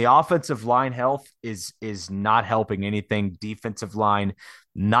 And the offensive line health is not helping anything. Defensive line,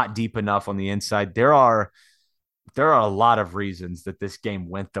 not deep enough on the inside. There are a lot of reasons that this game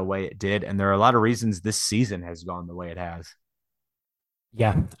went the way it did, and there are a lot of reasons this season has gone the way it has.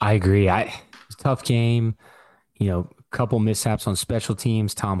 Yeah, I agree. It's a tough game. A couple mishaps on special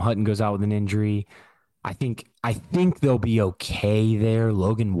teams. Tom Hutton goes out with an injury. I think they'll be okay there.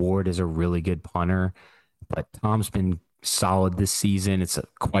 Logan Ward is a really good punter, but Tom's been solid this season. It's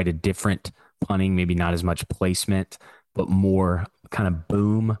quite a different punting, maybe not as much placement, but more kind of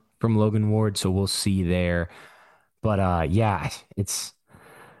boom from Logan Ward. So we'll see there. But yeah,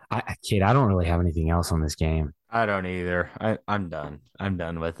 kid, I don't really have anything else on this game. I don't either. I'm done. I'm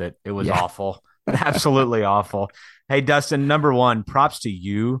done with it. It was awful. Absolutely awful. Hey, Dustin, number one, props to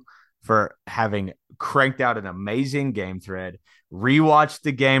you for having cranked out an amazing game thread, rewatched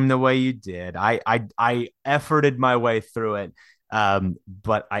the game the way you did. I efforted my way through it.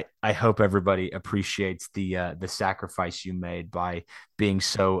 But I hope everybody appreciates the sacrifice you made by being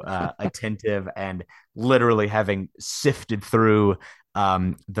so attentive and literally having sifted through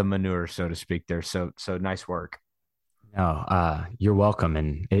the manure, so to speak there. So nice work. No, you're welcome.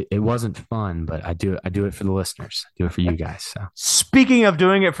 And it wasn't fun, but I do it for the listeners. I do it for you guys. So speaking of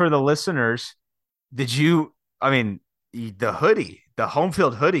doing it for the listeners, the hoodie, the home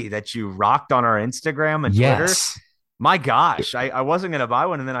field hoodie that you rocked on our Instagram and Twitter. My gosh, I wasn't going to buy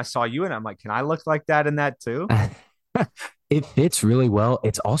one. And then I saw you and I'm like, can I look like that in that too? It fits really well.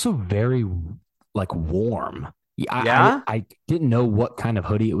 It's also very like warm. Yeah. I didn't know what kind of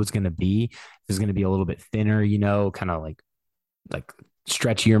hoodie it was going to be. It was going to be a little bit thinner, kind of like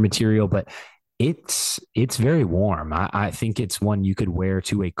stretchier material, but it's very warm. I think it's one you could wear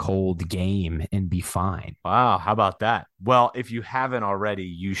to a cold game and be fine. Wow. How about that? Well, if you haven't already,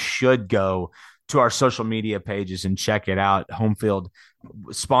 you should go to our social media pages and check it out. Homefield,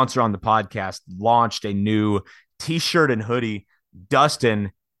 sponsor on the podcast, launched a new t-shirt and hoodie.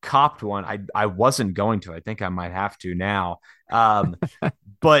 Dustin copped one. I wasn't going to. I think I might have to now.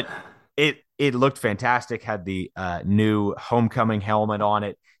 But it looked fantastic. Had the new homecoming helmet on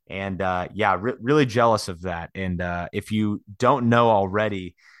it. And really jealous of that. And if you don't know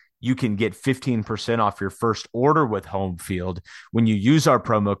already, you can get 15% off your first order with Home Field when you use our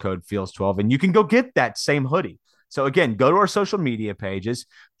promo code Fields12, and you can go get that same hoodie. So again, go to our social media pages,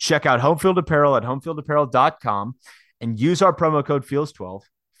 check out Home Field Apparel at homefieldapparel.com, and use our promo code Fields12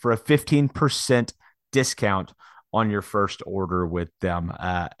 for a 15% discount on your first order with them.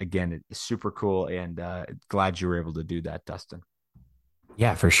 Again, it's super cool, and glad you were able to do that, Dustin.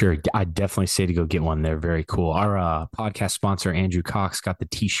 Yeah, for sure. I'd definitely say to go get one. They're very cool. Our podcast sponsor, Andrew Cox, got the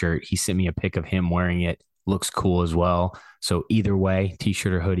t-shirt. He sent me a pic of him wearing it. Looks cool as well. So either way,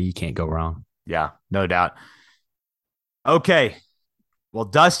 t-shirt or hoodie, you can't go wrong. Yeah, no doubt. Okay. Well,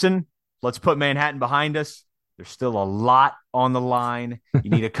 Dustin, let's put Manhattan behind us. There's still a lot on the line. You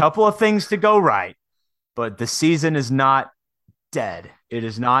need a couple of things to go right, but the season is not dead. It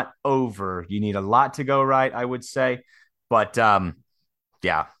is not over. You need a lot to go right, I would say. But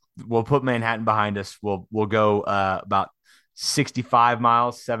yeah, we'll put Manhattan behind us. We'll go about 65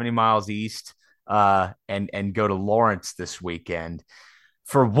 miles, 70 miles east, and go to Lawrence this weekend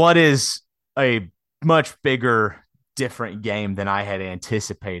for what is a much bigger, different game than I had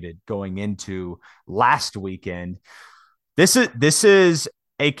anticipated going into last weekend. This is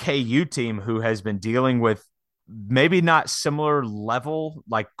a KU team who has been dealing with maybe not similar level,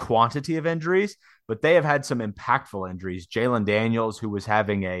 like quantity of injuries, but they have had some impactful injuries. Jalen Daniels, who was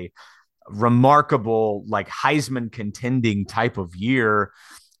having a remarkable, like Heisman contending type of year.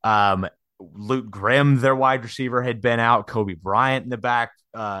 Luke Grimm, their wide receiver, had been out. Kobe Bryant in the back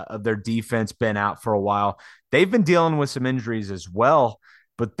of their defense, been out for a while. They've been dealing with some injuries as well,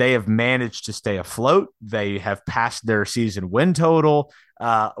 but they have managed to stay afloat. They have passed their season win total,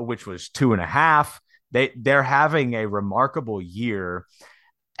 which was 2.5. They're having a remarkable year,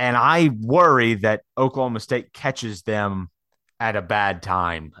 and I worry that Oklahoma State catches them at a bad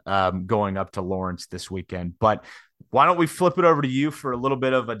time going up to Lawrence this weekend. But why don't we flip it over to you for a little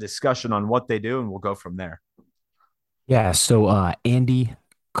bit of a discussion on what they do, and we'll go from there. Yeah, so Andy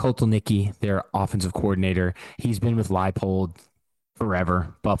Kotelnicki, their offensive coordinator, he's been with Leipold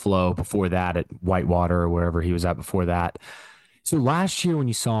forever. Buffalo, before that at Whitewater or wherever he was at before that. So last year when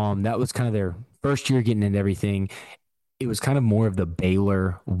you saw him, that was kind of their first year getting into everything. It was kind of more of the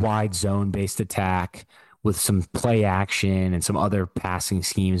Baylor wide zone-based attack with some play action and some other passing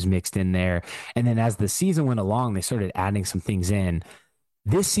schemes mixed in there. And then as the season went along, they started adding some things in.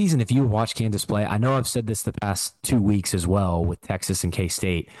 This season, if you watch Kansas play, I know I've said this the past 2 weeks as well with Texas and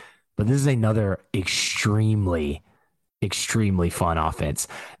K-State, but this is another extremely, extremely fun offense.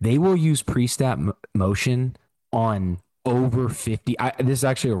 They will use pre-snap motion on over 50. This is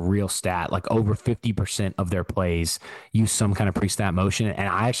actually a real stat. Like over 50% of their plays use some kind of pre-snap motion. And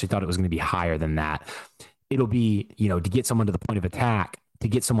I actually thought it was going to be higher than that. It'll be, to get someone to the point of attack, to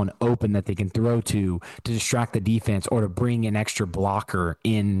get someone open that they can throw to distract the defense, or to bring an extra blocker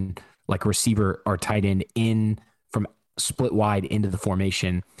in, like receiver or tight end in from split wide into the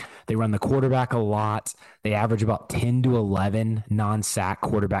formation. They run the quarterback a lot. They average about 10 to 11 non-sack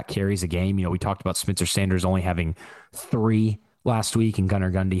quarterback carries a game. We talked about Spencer Sanders only having 3 last week and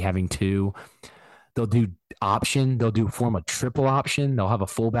Gunnar Gundy having 2. They'll do option. They'll form a triple option. They'll have a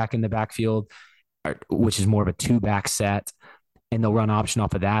fullback in the backfield, which is more of a 2-back set, and they'll run option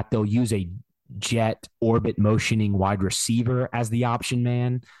off of that. They'll use a jet orbit motioning wide receiver as the option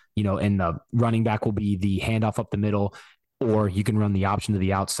man, and the running back will be the handoff up the middle, or you can run the option to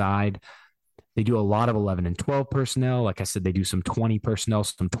the outside. They do a lot of 11 and 12 personnel. Like I said, they do some 20 personnel,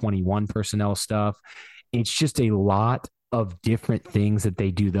 some 21 personnel stuff. It's just a lot of different things that they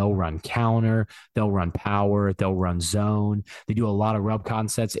do. They'll run counter, they'll run power, they'll run zone. They do a lot of rub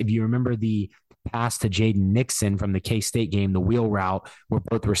concepts. If you remember the pass to Jaden Nixon from the K-State game, the wheel route, where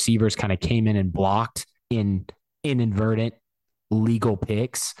both receivers kind of came in and blocked in inadvertent legal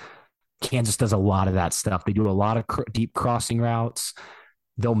picks. Kansas does a lot of that stuff. They do a lot of deep crossing routes.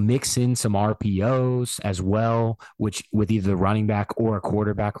 They'll mix in some RPOs as well, which with either the running back or a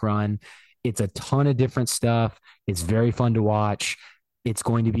quarterback run. It's a ton of different stuff. It's very fun to watch. It's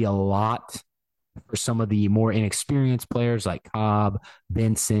going to be a lot for some of the more inexperienced players like Cobb,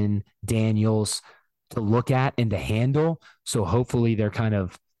 Benson, Daniels to look at and to handle. So hopefully they're kind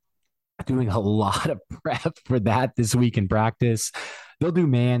of doing a lot of prep for that this week in practice. They'll do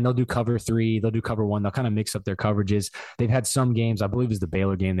man, they'll do cover 3, they'll do cover 1. They'll kind of mix up their coverages. They've had some games, I believe it was the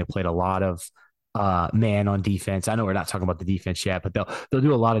Baylor game, they played a lot of man on defense. I know we're not talking about the defense yet, but they'll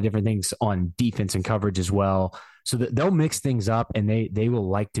do a lot of different things on defense and coverage as well. So they'll mix things up, and they will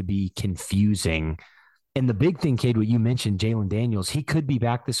like to be confusing. And the big thing, Cade, what you mentioned, Jalen Daniels, he could be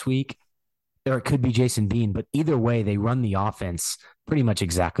back this week, or it could be Jason Bean, but either way, they run the offense pretty much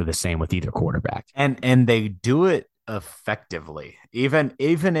exactly the same with either quarterback. And they do it effectively. Even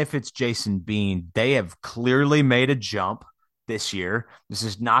if it's Jason Bean, they have clearly made a jump this year. This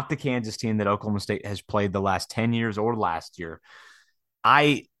is not the Kansas team that Oklahoma State has played the last 10 years or last year.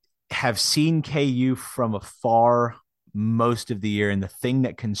 I have seen KU from afar most of the year, and the thing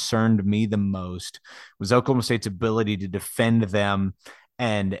that concerned me the most was Oklahoma State's ability to defend them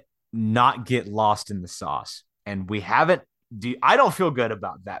and not get lost in the sauce. And we haven't. I don't feel good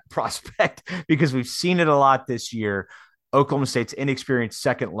about that prospect because we've seen it a lot this year. Oklahoma State's inexperienced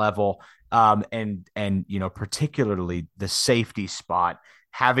second level, and particularly the safety spot,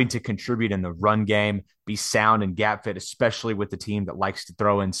 having to contribute in the run game, be sound and gap fit, especially with the team that likes to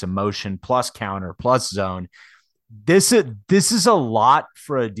throw in some motion plus counter plus zone. This is a lot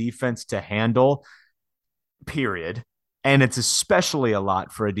for a defense to handle, period. And it's especially a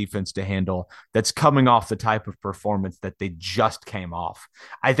lot for a defense to handle that's coming off the type of performance that they just came off.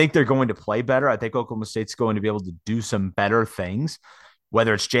 I think they're going to play better. I think Oklahoma State's going to be able to do some better things,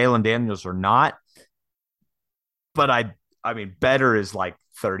 whether it's Jalen Daniels or not. But I mean, better is like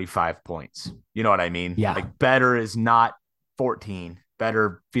 35 points. You know what I mean? Yeah. Like better is not 14.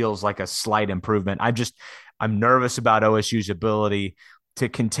 Better feels like a slight improvement. I'm nervous about OSU's ability to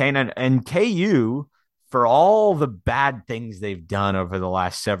contain and KU, for all the bad things they've done over the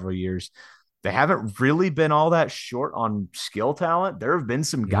last several years, they haven't really been all that short on skill talent. There have been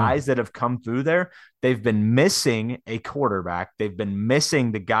some guys that have come through there. They've been missing a quarterback. They've been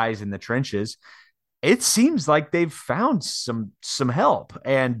missing the guys in the trenches. It seems like they've found some help,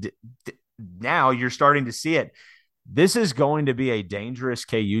 and now you're starting to see it. This is going to be a dangerous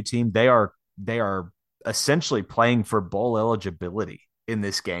KU team. They are essentially playing for bowl eligibility in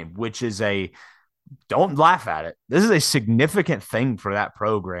this game, which is don't laugh at it. This is a significant thing for that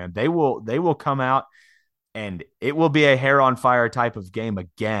program. They will come out and it will be a hair on fire type of game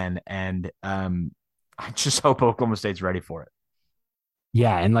again. And I just hope Oklahoma State's ready for it.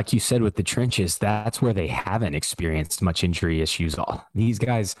 Yeah, and like you said with the trenches, that's where they haven't experienced much injury issues. These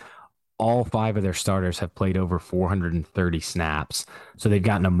guys, all five of their starters have played over 430 snaps. So they've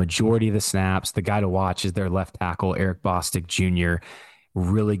gotten a majority of the snaps. The guy to watch is their left tackle, Eric Bostic Jr.,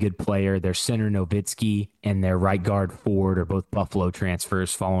 really good player. Their center, Nowitzki, and their right guard, Ford, are both Buffalo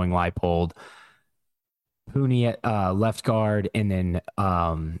transfers following Leipold. Pooney at left guard, and then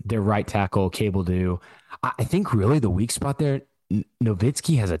their right tackle, Cable Dew. I think really the weak spot there,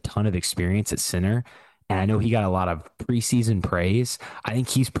 Nowitzki has a ton of experience at center, and I know he got a lot of preseason praise. I think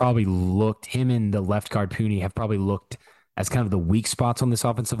him and the left guard, Pooney, have probably looked as kind of the weak spots on this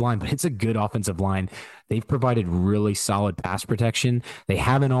offensive line, but it's a good offensive line. They've provided really solid pass protection. They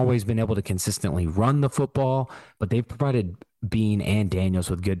haven't always been able to consistently run the football, but they've provided Bean and Daniels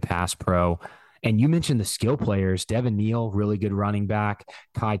with good pass pro. And you mentioned the skill players. Devin Neal, really good running back.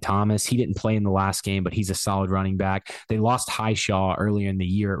 Kai Thomas, he didn't play in the last game, but he's a solid running back. They lost Highshaw earlier in the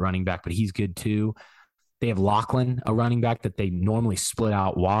year at running back, but he's good too. They have Lachlan, a running back that they normally split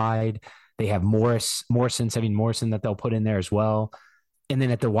out wide. They have Sevyn Morrison that they'll put in there as well. And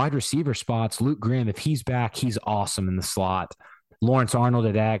then at the wide receiver spots, Luke Grimm, if he's back, he's awesome in the slot. Lawrence Arnold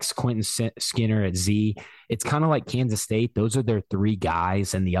at X, Quentin Skinner at Z. It's kind of like Kansas State. Those are their three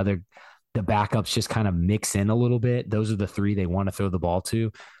guys, and the backups just kind of mix in a little bit. Those are the three they want to throw the ball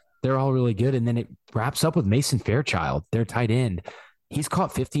to. They're all really good. And then it wraps up with Mason Fairchild, their tight end. He's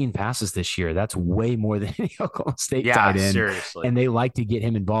caught 15 passes this year. That's way more than any Oklahoma State tight end. Seriously. And they like to get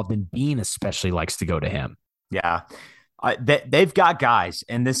him involved, and Bean especially likes to go to him. Yeah. They've got guys,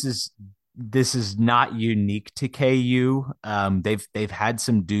 and this is not unique to KU. They've had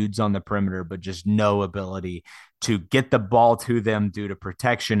some dudes on the perimeter, but just no ability to get the ball to them due to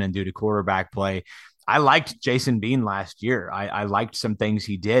protection and due to quarterback play. I liked Jason Bean last year. I liked some things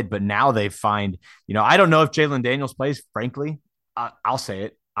he did, but now they find, I don't know if Jalen Daniels plays, frankly. I'll say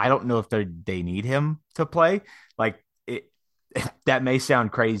it. I don't know if they need him to play. Like that may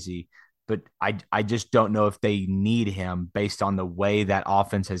sound crazy, but I just don't know if they need him based on the way that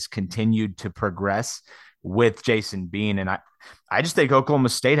offense has continued to progress with Jason Bean. And I just think Oklahoma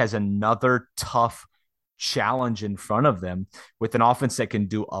State has another tough challenge in front of them with an offense that can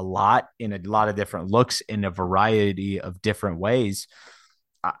do a lot in a lot of different looks in a variety of different ways.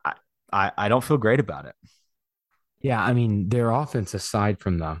 I don't feel great about it. Yeah, I mean, their offense, aside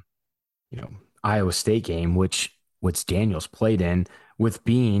from the, Iowa State game, which Daniels played in, with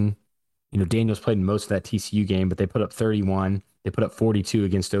Bean, Daniels played in most of that TCU game, but they put up 31. They put up 42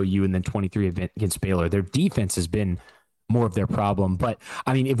 against OU and then 23 against Baylor. Their defense has been more of their problem. But,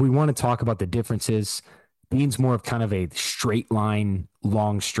 I mean, if we want to talk about the differences, Bean's more of kind of a straight line,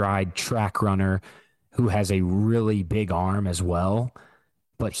 long stride track runner who has a really big arm as well.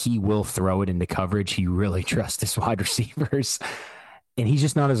 but he will throw it into coverage. He really trusts his wide receivers. And he's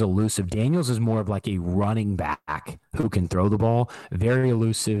just not as elusive. Daniels is more of like a running back who can throw the ball, very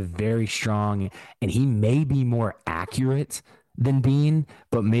elusive, very strong, and he may be more accurate than Bean,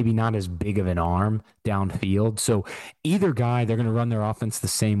 but maybe not as big of an arm downfield. So either guy, they're going to run their offense the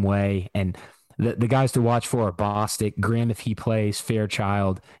same way. And the guys to watch for are Bostic, Graham if he plays,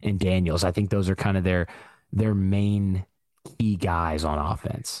 Fairchild, and Daniels. I think those are kind of their main key guys on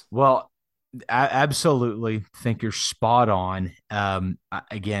offense. Well, I absolutely think you're spot on.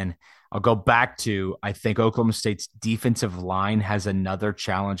 Again, I'll go back to I think Oklahoma State's defensive line has another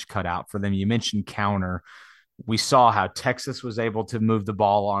challenge cut out for them. You mentioned counter. We saw how Texas was able to move the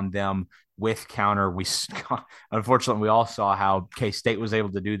ball on them with counter. Unfortunately, we all saw how K-State was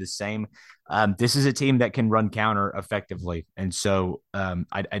able to do the same. This is a team that can run counter effectively, and so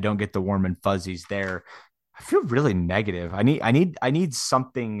I don't get the warm and fuzzies there. I feel really negative. I need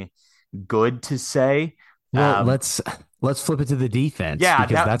something good to say. Well, let's flip it to the defense. Yeah,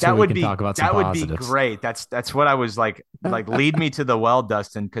 because that's where we can talk about some that would positives. be great. That's what I was like lead me to the well,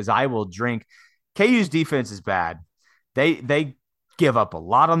 Dustin, because I will drink. KU's defense is bad. They give up a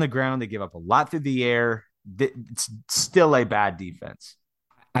lot on the ground. They give up a lot through the air. It's still a bad defense.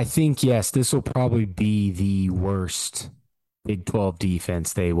 I think, yes, this will probably be the worst Big 12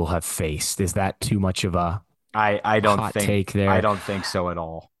 defense they will have faced. Is that too much of a I don't hot think take there? I don't think so at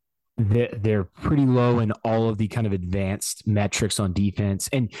all. They're pretty low in all of the kind of advanced metrics on defense.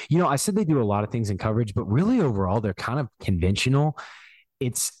 And, I said they do a lot of things in coverage, but really overall, they're kind of conventional.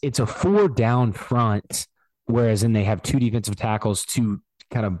 It's a 4 down front, whereas then they have 2 defensive tackles, 2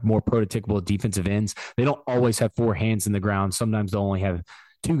 kind of more prototypical defensive ends. They don't always have 4 hands in the ground. Sometimes they'll only have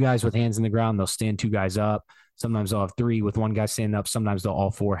 2 guys with hands in the ground. They'll stand 2 guys up. Sometimes they'll have 3 with 1 guy standing up. Sometimes they'll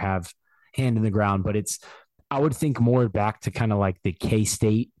all 4 have hand in the ground. But I would think more back to kind of like the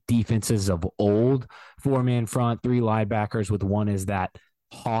K-State defenses of old, 4-man front, 3 linebackers with 1 is that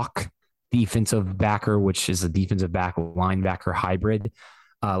hawk defensive backer, which is a defensive back linebacker hybrid.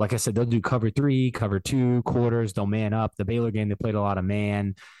 Like I said, they'll do cover 3, cover 2, quarters. They'll man up. The Baylor game, they played a lot of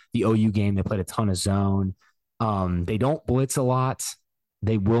man. The OU game, they played a ton of zone. They don't blitz a lot.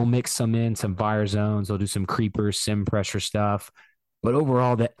 They will mix some fire zones. They'll do some creepers, sim pressure stuff. But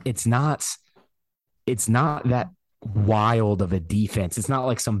overall, that it's not that wild of a defense. It's not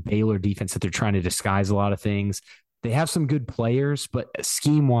like some Baylor defense that they're trying to disguise a lot of things. They have some good players, but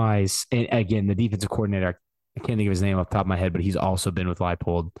scheme-wise, and again, the defensive coordinator, I can't think of his name off the top of my head, but he's also been with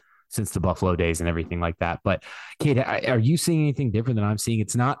Leipold since the Buffalo days and everything like that. But, Kate, are you seeing anything different than I'm seeing?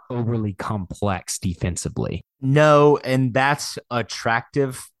 It's not overly complex defensively. No, and that's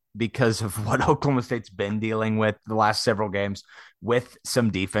attractive because of what Oklahoma State's been dealing with the last several games with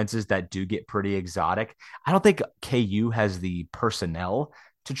some defenses that do get pretty exotic. I don't think KU has the personnel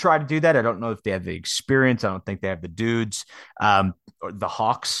to try to do that. I don't know if they have the experience. I don't think they have the dudes, or the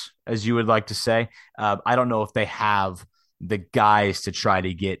Hawks, as you would like to say. I don't know if they have the guys to try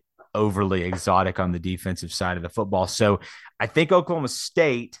to get overly exotic on the defensive side of the football. So I think Oklahoma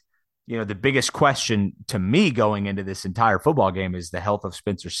State, the biggest question to me going into this entire football game is the health of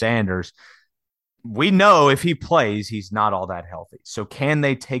Spencer Sanders. We know if he plays, he's not all that healthy. So can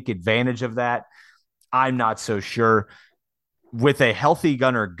they take advantage of that? I'm not so sure. With a healthy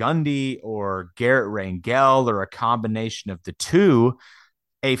Gunnar Gundy or Garrett Rangel or a combination of the two,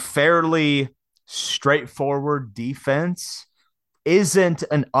 a fairly straightforward defense isn't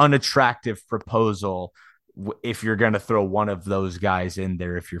an unattractive proposal if you're going to throw one of those guys in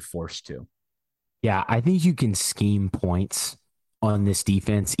there if you're forced to. Yeah, I think you can scheme points on this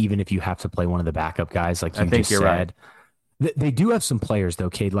defense, even if you have to play one of the backup guys, like you just said. Right. They do have some players, though,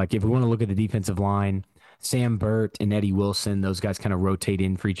 Cade. Like if we want to look at the defensive line, Sam Burt and Eddie Wilson, those guys kind of rotate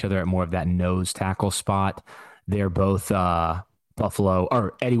in for each other at more of that nose tackle spot. They're both Buffalo,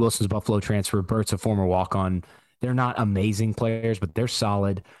 or Eddie Wilson's Buffalo transfer. Burt's a former walk-on. They're not amazing players, but they're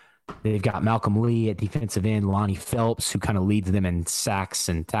solid. They've got Malcolm Lee at defensive end, Lonnie Phelps, who kind of leads them in sacks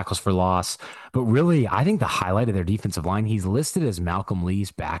and tackles for loss. But really, I think the highlight of their defensive line, he's listed as Malcolm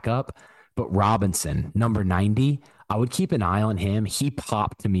Lee's backup, but Robinson, number 90, I would keep an eye on him. He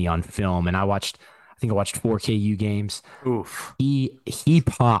popped to me on film, and I think I watched 4 KU games. Oof. He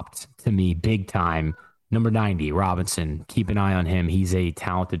popped to me big time. Number 90, Robinson. Keep an eye on him. He's a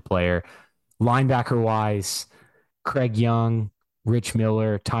talented player. Linebacker-wise, Craig Young, Rich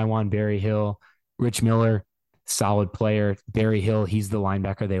Miller, Taiwan Berryhill. Rich Miller, solid player. Berryhill, he's the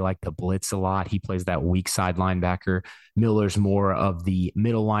linebacker. They like to blitz a lot. He plays that weak side linebacker. Miller's more of the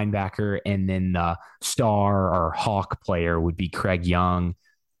middle linebacker. And then the star or hawk player would be Craig Young.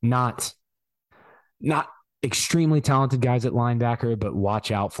 Not extremely talented guys at linebacker, but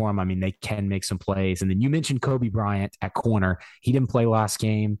watch out for them. I mean, they can make some plays. And then you mentioned Kobe Bryant at corner. He didn't play last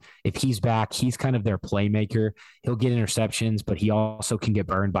game. If he's back, he's kind of their playmaker. He'll get interceptions, but he also can get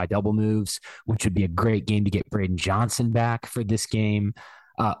burned by double moves, which would be a great game to get Braden Johnson back for this game.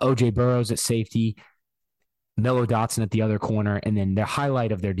 OJ Burrows at safety, Mello Dotson at the other corner, and then the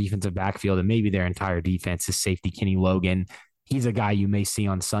highlight of their defensive backfield and maybe their entire defense is safety Kenny Logan. He's a guy you may see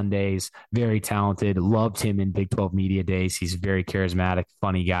on Sundays. Very talented. Loved him in Big 12 media days. He's a very charismatic,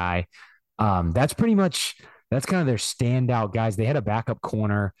 funny guy. That's kind of their standout guys. They had a backup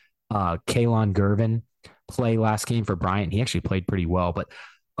corner, Kalon Gervin, play last game for Bryant. He actually played pretty well, but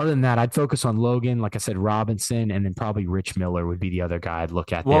other than that, I'd focus on Logan, like I said, Robinson, and then probably Rich Miller would be the other guy I'd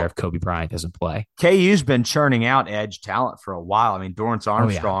look at there if Kobe Bryant doesn't play. KU's been churning out edge talent for a while. I mean, Dorrance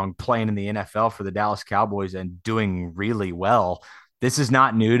Armstrong playing in the NFL for the Dallas Cowboys and doing really well. This is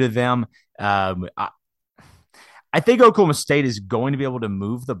not new to them. I think Oklahoma State is going to be able to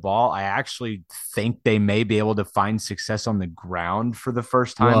move the ball. I actually think they may be able to find success on the ground for the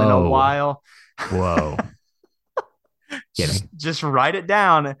first time in a while. Whoa. Just write it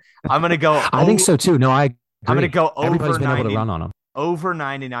down. I'm going to go. I think so too. No, I agree. I'm going to go Everybody's been able to run on them. Over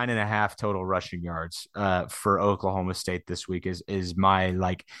 99 and a half total rushing yards for Oklahoma State this week is my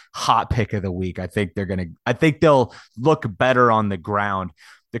like hot pick of the week. I think they'll look better on the ground.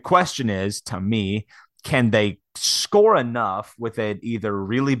 The question is, to me, can they score enough with an either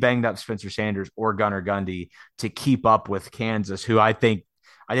really banged up Spencer Sanders or Gunnar Gundy to keep up with Kansas, who I think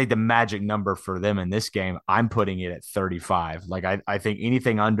the magic number for them in this game, I'm putting it at 35. Like I think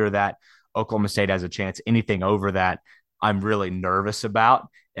anything under that, Oklahoma State has a chance. Anything over that, I'm really nervous about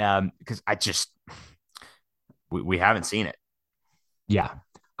because we haven't seen it. Yeah.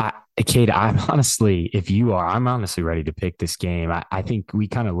 Cade, I'm honestly ready to pick this game. I think we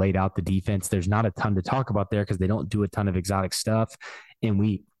kind of laid out the defense. There's not a ton to talk about there because they don't do a ton of exotic stuff. And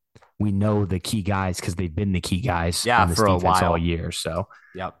we know the key guys because they've been the key guys on this defense all year. So,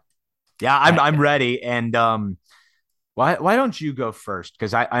 yep. Yeah, I'm ready. And why don't you go first?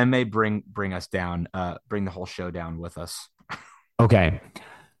 Because I may bring us down, bring the whole show down with us. Okay.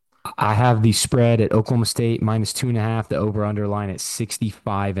 I have the spread at Oklahoma State -2.5, the over-under line at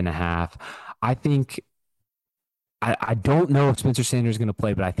 65.5. I think I don't know if Spencer Sanders is going to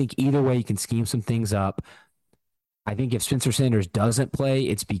play, but I think either way you can scheme some things up. I think if Spencer Sanders doesn't play,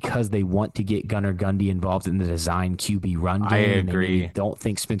 it's because they want to get Gunnar Gundy involved in the design QB run game. I agree. And don't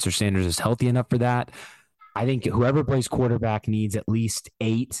think Spencer Sanders is healthy enough for that. I think whoever plays quarterback needs at least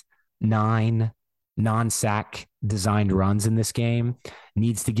 8, 9 non-sack designed runs in this game,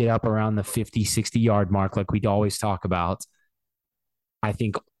 needs to get up around the 50, 60-yard mark like we'd always talk about. I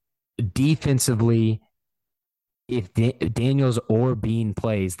think defensively, if Daniels or Bean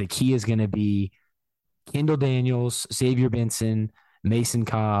plays, the key is going to be Kendall Daniels, Xavier Benson, Mason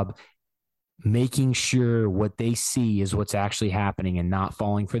Cobb, making sure what they see is what's actually happening and not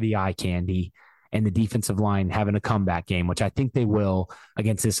falling for the eye candy, and the defensive line having a comeback game, which I think they will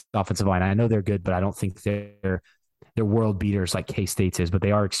against this offensive line. I know they're good, but I don't think they're world beaters like K-State's is, but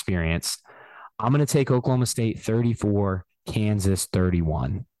they are experienced. I'm going to take Oklahoma State 34, Kansas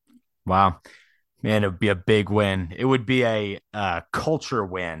 31. Wow. Man, it would be a big win. It would be a culture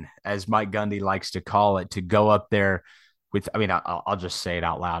win, as Mike Gundy likes to call it, to go up there with, I mean, I'll just say it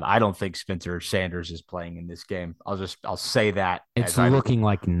out loud. I don't think Spencer Sanders is playing in this game. I'll say that. It's looking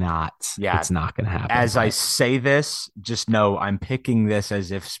like not. Yeah. It's not going to happen. As I say this, just know I'm picking this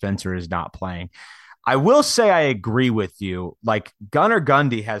as if Spencer is not playing. I will say I agree with you. Like, Gunnar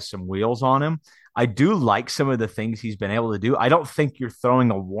Gundy has some wheels on him. I do like some of the things he's been able to do. I don't think you're throwing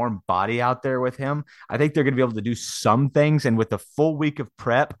a warm body out there with him. I think they're going to be able to do some things. And with a full week of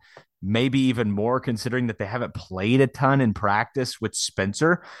prep, maybe even more, considering that they haven't played a ton in practice with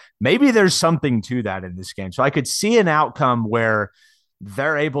Spencer, maybe there's something to that in this game. So I could see an outcome where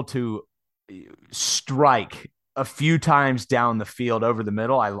they're able to strike a few times down the field over the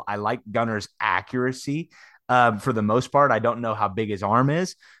middle. I like Gunnar's accuracy for the most part. I don't know how big his arm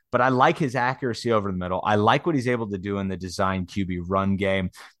is, but I like his accuracy over the middle. I like what he's able to do in the design QB run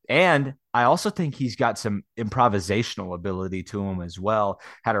game. And I also think he's got some improvisational ability to him as well.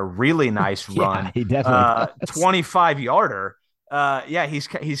 Had a really nice run. He definitely 25-yarder.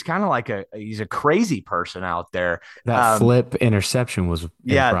 He's kind of like he's a crazy person out there. That flip interception was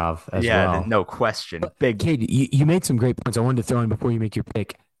improv as well. Yeah, no question. Big. Cade, you made some great points. I wanted to throw in before you make your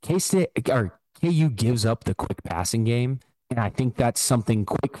pick. KU gives up the quick passing game. And I think that's something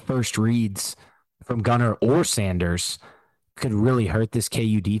quick first reads from Gunnar or Sanders could really hurt this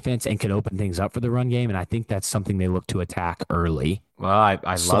KU defense and could open things up for the run game. And I think that's something they look to attack early. Well, I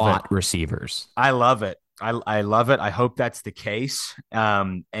love it. Slot receivers. I love it. I love it. I hope that's the case.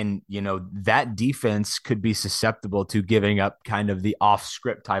 And that defense could be susceptible to giving up kind of the off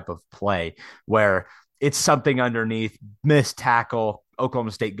script type of play where it's something underneath, missed tackle.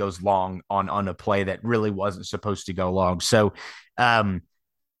 Oklahoma State goes long on a play that really wasn't supposed to go long. So um,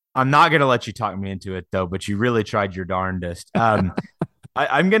 I'm not going to let you talk me into it though, but you really tried your darndest. I'm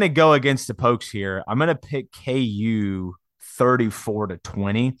going to go against the Pokes here. I'm going to pick KU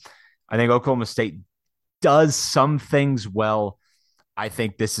 34-20. I think Oklahoma State does some things well. I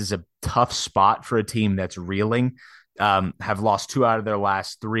think this is a tough spot for a team that's reeling. Have lost 2 out of their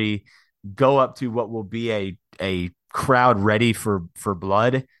last 3. Go up to what will be a crowd ready for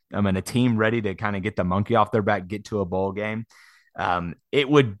blood. And a team ready to kind of get the monkey off their back, get to a bowl game. It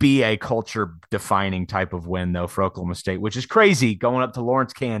would be a culture defining type of win though for Oklahoma State, which is crazy going up to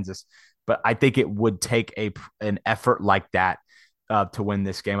Lawrence, Kansas. But I think it would take an effort like that to win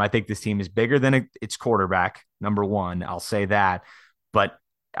this game. I think this team is bigger than its quarterback, number one. I'll say that. But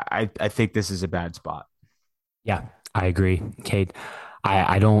I think this is a bad spot. Yeah, I agree, Kate.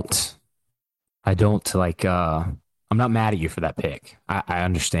 I don't like. I'm not mad at you for that pick. I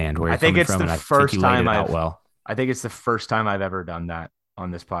understand where you're coming from, and I think you laid it out well. I think it's the first time I've ever done that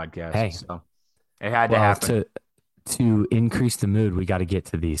on this podcast. Hey, so it had to happen. To increase the mood, we got to get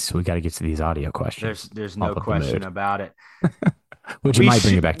to these. We got to get to these audio questions. There's no question about it. Which you might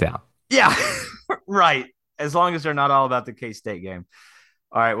bring it back down. Yeah, right. As long as they're not all about the K-State game.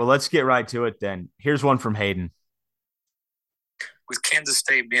 All right, well, let's get right to it then. Here's one from Hayden. With Kansas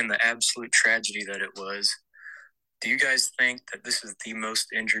State being the absolute tragedy that it was, do you guys think that this is the most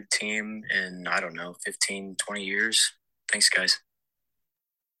injured team in, 15, 20 years? Thanks, guys.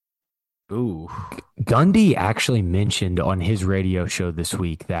 Ooh. Gundy actually mentioned on his radio show this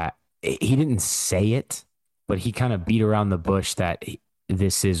week that he didn't say it, but he kind of beat around the bush that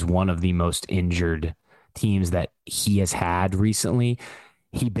this is one of the most injured teams that he has had recently.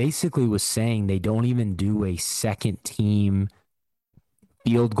 He basically was saying they don't even do a second team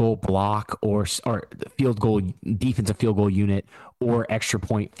field goal block or field goal defensive field goal unit or extra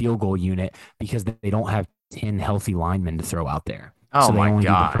point field goal unit because they don't have 10 healthy linemen to throw out there. Oh, so they my only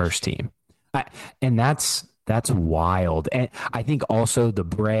gosh. do the first team. And that's wild. And I think also the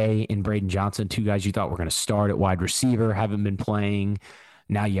Bray and Braden Johnson, 2 guys you thought were going to start at wide receiver, haven't been playing.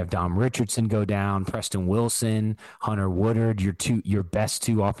 Now you have Dom Richardson go down, Preston Wilson, Hunter Woodard, your best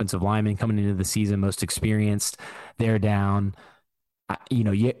 2 offensive linemen coming into the season, most experienced. They're down.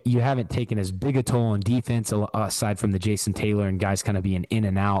 You haven't taken as big a toll on defense aside from the Jason Taylor and guys kind of being in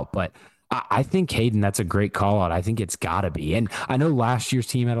and out. But I think, Hayden, that's a great call out. I think it's got to be. And I know last year's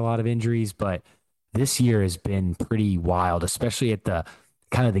team had a lot of injuries, but this year has been pretty wild, especially at the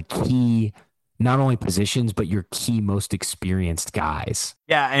kind of the key, not only positions, but your key most experienced guys.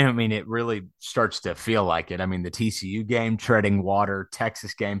 Yeah, and I mean, it really starts to feel like it. I mean, the TCU game, treading water.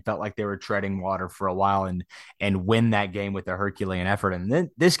 Texas game felt like they were treading water for a while and win that game with a Herculean effort. And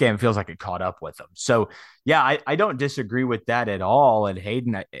then this game feels like it caught up with them. So, yeah, I don't disagree with that at all. And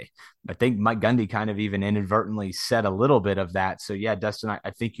Hayden, I think Mike Gundy kind of even inadvertently said a little bit of that. So, yeah, Dustin,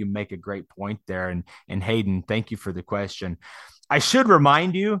 I think you make a great point there. And Hayden, thank you for the question. I should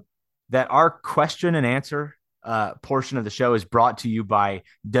remind you that our question and answer portion of the show is brought to you by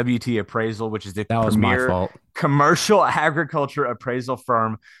WT Appraisal, which is the premier commercial agriculture appraisal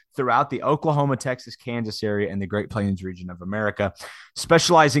firm throughout the Oklahoma, Texas, Kansas area and the Great Plains region of America,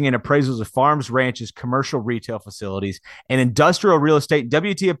 specializing in appraisals of farms, ranches, commercial retail facilities, and industrial real estate.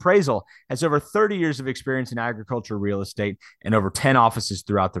 WT Appraisal has over 30 years of experience in agriculture real estate and over 10 offices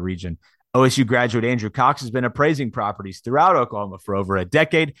throughout the region. OSU graduate Andrew Cox has been appraising properties throughout Oklahoma for over a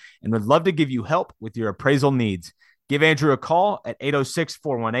decade and would love to give you help with your appraisal needs. Give Andrew a call at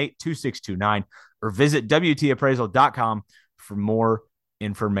 806-418-2629 or visit WTappraisal.com for more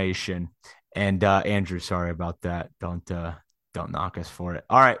information. And Andrew, sorry about that. Don't knock us for it.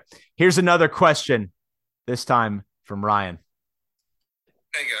 All right, here's another question, this time from Ryan.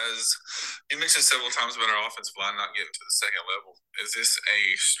 Hey guys, you mentioned several times about our offensive line not getting to the second level. Is this a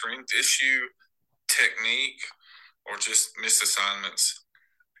strength issue, technique, or just missed assignments?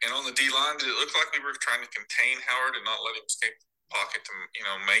 And on the D line, did it look like we were trying to contain Howard and not let him escape the pocket to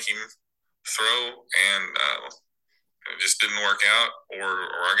make him throw, and it just didn't work out, or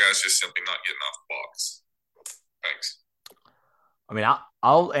our guys just simply not getting off the box? Thanks. I mean,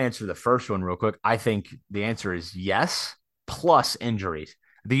 I'll answer the first one real quick. I think the answer is yes, plus injuries.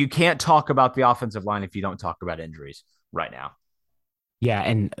 You can't talk about the offensive line if you don't talk about injuries right now. Yeah,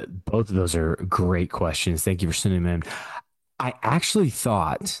 and both of those are great questions. Thank you for sending them in. I actually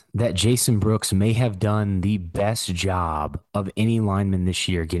thought that Jason Brooks may have done the best job of any lineman this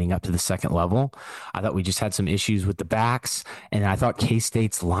year getting up to the second level. I thought we just had some issues with the backs, and I thought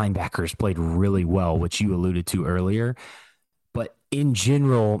K-State's linebackers played really well, which you alluded to earlier. But in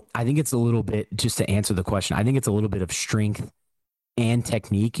general, I think it's a little bit, just to answer the question, I think it's a little bit of strength and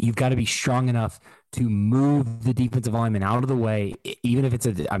technique. You've got to be strong enough to move the defensive lineman out of the way, even if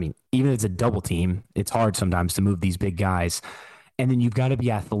even if it's a double team, it's hard sometimes to move these big guys. And then you've got to be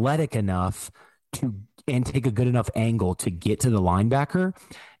athletic enough to and take a good enough angle to get to the linebacker.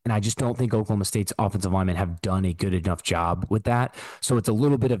 And I just don't think Oklahoma State's offensive linemen have done a good enough job with that. So it's a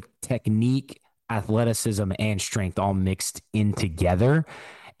little bit of technique, athleticism, and strength all mixed in together.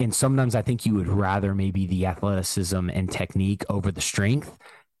 And sometimes I think you would rather maybe the athleticism and technique over the strength,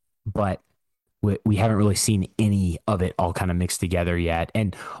 but we haven't really seen any of it all kind of mixed together yet.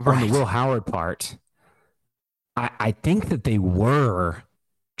 And on the Will Howard part, I think that they were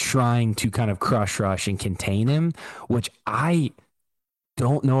trying to kind of crush rush and contain him, which I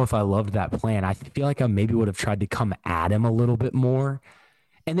don't know if I loved that plan. I feel like I maybe would have tried to come at him a little bit more.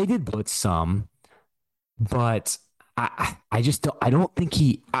 And they did blitz some, but I just don't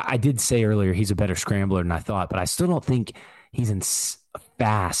think I did say earlier he's a better scrambler than I thought, but I still don't think he's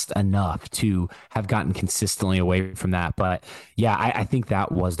fast enough to have gotten consistently away from that. But yeah, I think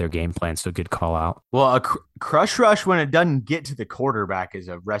that was their game plan. So good call out. Well, a crush rush when it doesn't get to the quarterback is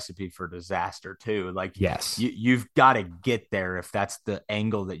a recipe for disaster too. Like, yes, you've got to get there if that's the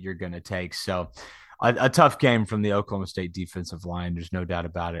angle that you're going to take. So a tough game from the Oklahoma State defensive line. There's no doubt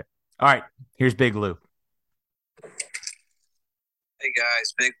about it. All right, here's Big Lou. Hey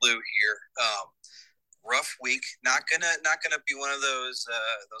guys, Big Lou here. Rough week. Not gonna be one of those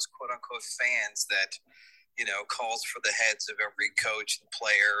quote unquote fans that calls for the heads of every coach and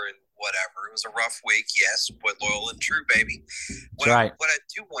player and whatever. It was a rough week, yes, but loyal and true, baby. What I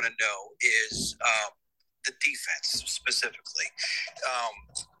do want to know is the defense specifically.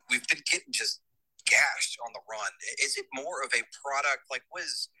 We've been getting just gashed on the run. Is it more of a product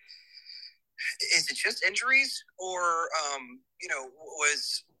is it just injuries or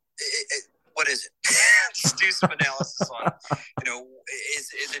what is it? Just do some analysis on,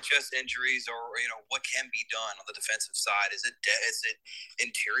 is it just injuries or, what can be done on the defensive side? Is it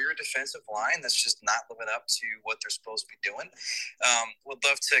interior defensive line that's just not living up to what they're supposed to be doing? Would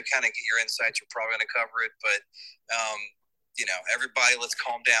love to kind of get your insights. You're probably going to cover it, but, everybody, let's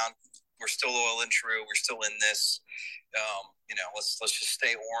calm down. We're still loyal and true. We're still in this. Let's just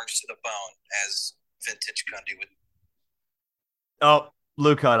stay orange to the bone, as vintage Gundy would. Oh,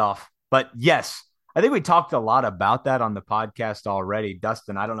 Lou cut off. But yes, I think we talked a lot about that on the podcast already.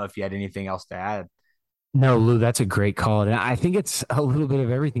 Dustin, I don't know if you had anything else to add. No, Lou, that's a great call. And I think it's a little bit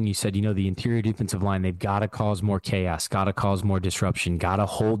of everything you said. The interior defensive line, they've got to cause more chaos, got to cause more disruption, got to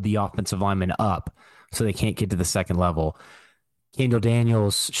hold the offensive linemen up so they can't get to the second level. Kendall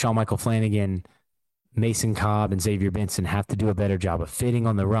Daniels, Shawn Michael Flanagan, Mason Cobb, and Xavier Benson have to do a better job of fitting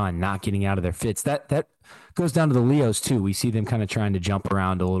on the run, not getting out of their fits. That goes down to the Leos too. We see them kind of trying to jump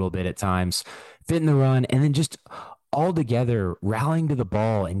around a little bit at times, fitting the run, and then just all together rallying to the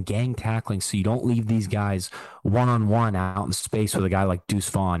ball and gang tackling so you don't leave these guys one-on-one out in space with a guy like Deuce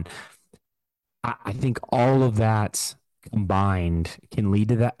Vaughn. I think all of that combined can lead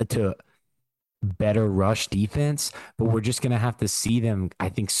to better rush defense, but we're just going to have to see them, I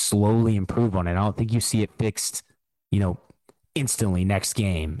think, slowly improve on it. I don't think you see it fixed, instantly next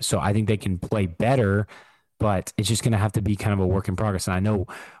game. So I think they can play better, but it's just going to have to be kind of a work in progress. And I know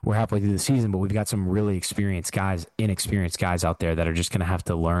we're halfway through the season, but we've got some really inexperienced guys out there that are just going to have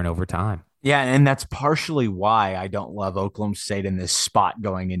to learn over time. Yeah, and that's partially why I don't love Oklahoma State in this spot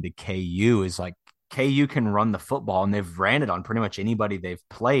going into KU is like KU can run the football, and they've ran it on pretty much anybody they've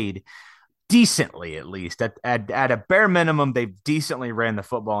played. Decently, at least. At a bare minimum, they've decently ran the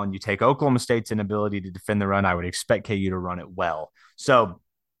football, and you take Oklahoma State's inability to defend the run, I would expect KU to run it well. So,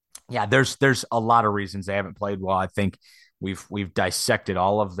 yeah, there's a lot of reasons they haven't played well. I think we've dissected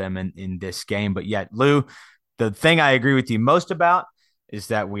all of them in this game. But yet, Lou, the thing I agree with you most about is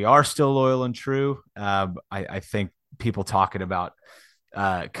that we are still loyal and true. I think people talking about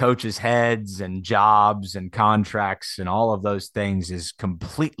coaches' heads and jobs and contracts and all of those things is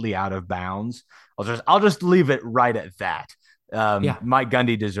completely out of bounds. I'll just leave it right at that. Mike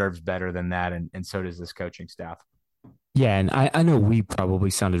Gundy deserves better than that, and so does this coaching staff. Yeah, and I know we probably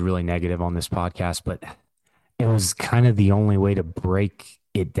sounded really negative on this podcast, but it was kind of the only way to break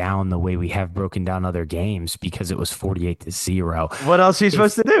it down the way we have broken down other games because it was 48-0. What else are you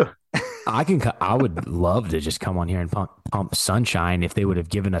supposed to do? I would love to just come on here and pump sunshine if they would have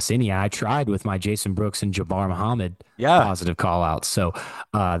given us any. I tried with my Jason Brooks and Jabbar Muhammad Yeah. positive call outs. So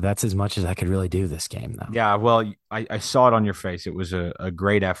that's as much as I could really do this game, though. Yeah, well, I saw it on your face. It was a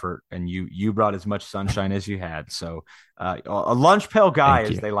great effort, and you brought as much sunshine as you had. So, a lunch pail guy, Thank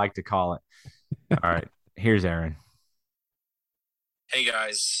as you. they like to call it. All right, here's Aaron. Hey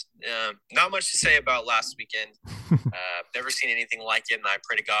guys, not much to say about last weekend. Never seen anything like it, and I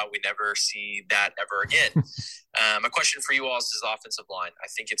pray to God we never see that ever again. My question for you all is the offensive line. I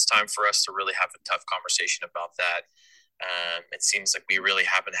think it's time for us to really have a tough conversation about that. It seems like we really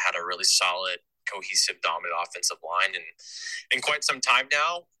haven't had a really solid, cohesive, dominant offensive line in quite some time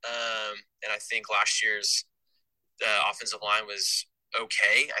now. And I think last year's offensive line was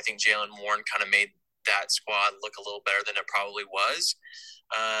okay. I think Jalen Warren kind of made that squad look a little better than it probably was.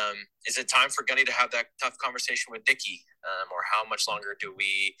 Is it time for Gunny to have that tough conversation with Dickey? Or how much longer do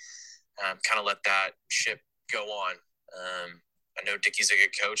we kind of let that ship go on? I know Dickey's a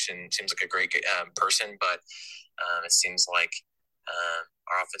good coach and seems like a great person, but it seems like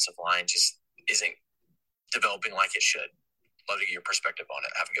our offensive line just isn't developing like it should. Love to get your perspective on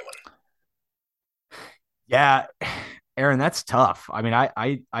it. Have a good one. Yeah, Aaron, that's tough. I mean,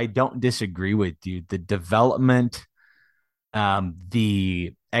 I don't disagree with you. The development,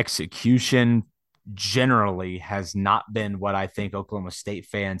 the execution generally has not been what I think Oklahoma State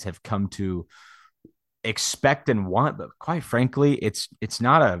fans have come to expect and want. But quite frankly, it's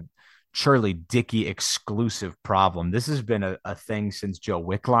not a Charlie Dickey exclusive problem. This has been a thing since Joe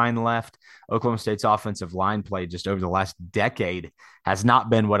Wickline left. Oklahoma State's offensive line play just over the last decade has not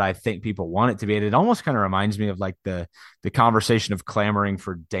been what I think people want it to be. And it almost kind of reminds me of like the conversation of clamoring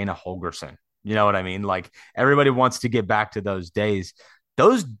for Dana Holgerson. You know what I mean? Like everybody wants to get back to those days.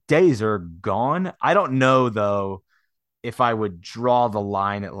 Those days are gone. I don't know though if I would draw the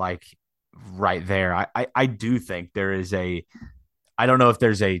line at like right there. I do think there is I don't know if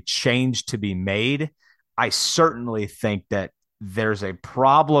there's a change to be made. I certainly think that there's a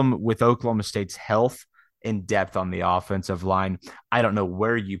problem with Oklahoma State's health and depth on the offensive line. I don't know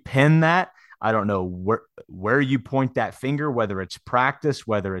where you pin that. I don't know where you point that finger, whether it's practice,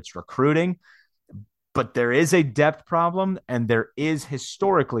 whether it's recruiting. But there is a depth problem, and there is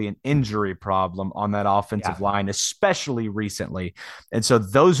historically an injury problem on that offensive line, especially recently. And so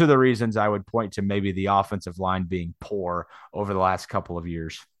those are the reasons I would point to maybe the offensive line being poor over the last couple of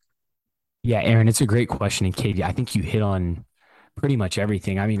years. Yeah, Aaron, it's a great question. And Katie, I think you hit on pretty much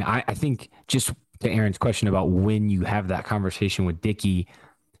everything. I mean, I think just to Aaron's question about when you have that conversation with Dickey,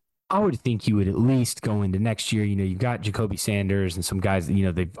 I would think you would at least go into next year. You know, you've got Jacoby Sanders and some guys that, you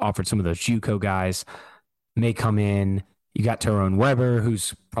know, they've offered some of those JUCO guys may come in. You got Tyrone Weber,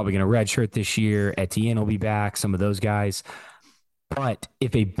 who's probably going to redshirt this year. Etienne will be back, some of those guys. But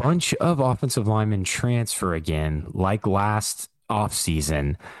if a bunch of offensive linemen transfer again, like last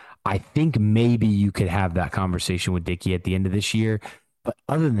offseason, I think maybe you could have that conversation with Dickey at the end of this year. But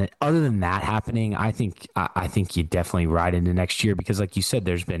other than that happening, I think you definitely ride into next year because, like you said,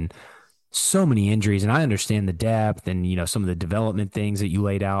 there's been so many injuries, and I understand the depth and you know some of the development things that you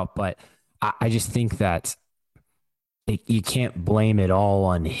laid out, but I just think that you can't blame it all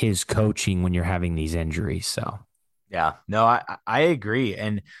on his coaching when you're having these injuries. So, yeah, no, I agree,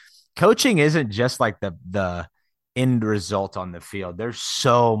 and coaching isn't just like the end result on the field. There's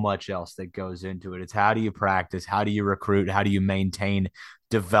so much else that goes into it. It's how do you practice? How do you recruit? How do you maintain,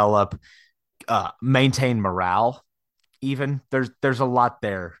 develop, maintain morale? Even there's a lot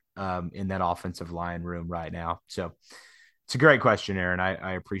there in that offensive line room right now. So it's a great question, Aaron.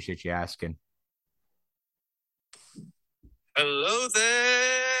 I appreciate you asking. Hello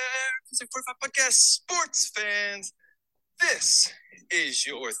there, Music 45 Podcast sports fans. This is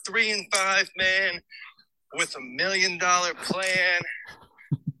your 3 and 5 man with $1 million plan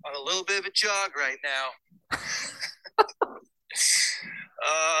on a little bit of a jog right now.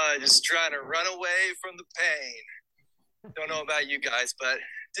 Just trying to run away from the pain. Don't know about you guys, but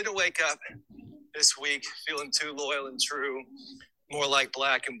didn't wake up this week feeling too loyal and true, more like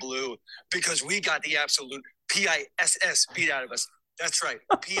black and blue, because we got the absolute PISS beat out of us. That's right,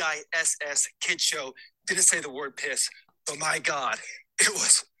 PISS kid show. Didn't say the word piss, but my God, it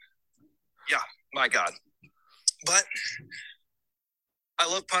was, yeah, my God. But I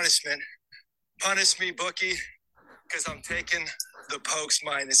love punishment. Punish me, bookie, because I'm taking the Pokes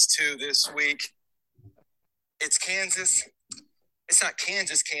 -2 this week. It's Kansas. It's not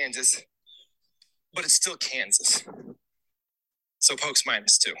Kansas, but it's still Kansas. So Pokes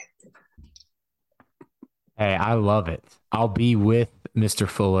 -2. hey, I love it. I'll be with Mr.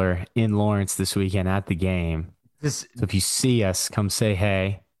 Fuller in Lawrence this weekend at the game. So if you see us, come say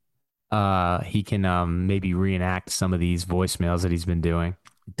hey. he can maybe reenact some of these voicemails that he's been doing.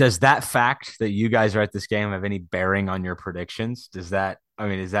 Does that fact that you guys are at this game have any bearing on your predictions? Is that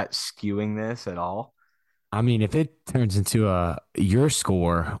skewing this at all? I mean, if it turns into your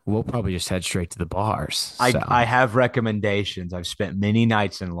score, we'll probably just head straight to the bars. So. I have recommendations. I've spent many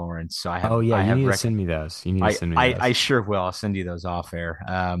nights in Lawrence, so I have. Oh yeah, I you have need to send me those. You need to send me those. I sure will. I'll send you those off air.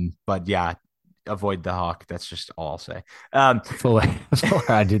 But yeah, avoid the hawk. That's just all I'll say. Fuller,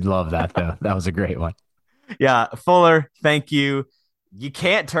 I did love that though. That was a great one. Yeah, Fuller, thank you. You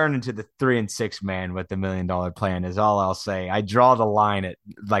can't turn into the 3-6 man with the $1 million plan is all I'll say. I draw the line at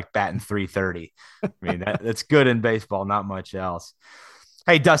like batting 330. I mean, that's good in baseball, not much else.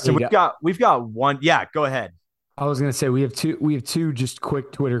 Hey, Dustin, we've got one. Yeah, go ahead. I was gonna say we have two just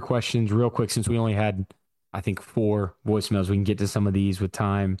quick Twitter questions, real quick, since we only had, I think, 4 voicemails. We can get to some of these with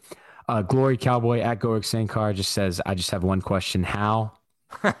time. Glory Cowboy at Gorik Sankar just says, I just have one question. How?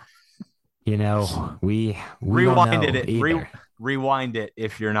 We rewind it. Rewind it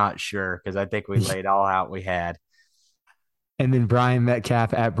if you're not sure, because I think we laid all out we had. And then Brian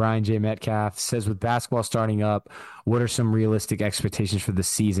Metcalf at Brian J. Metcalf says, with basketball starting up, what are some realistic expectations for the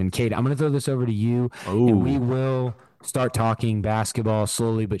season? Kate, I'm going to throw this over to you. Ooh. And we will start talking basketball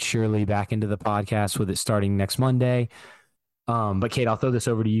slowly but surely back into the podcast with it starting next Monday. But Kate, I'll throw this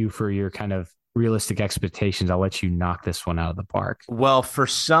over to you for your kind of realistic expectations. I'll let you knock this one out of the park. Well, for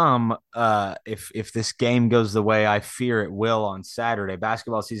some, if this game goes the way I fear it will on Saturday,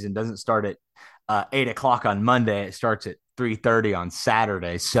 basketball season doesn't start at 8 o'clock on Monday. It starts at 3:30 on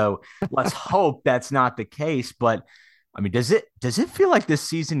Saturday. So let's hope that's not the case. But I mean, does it feel like this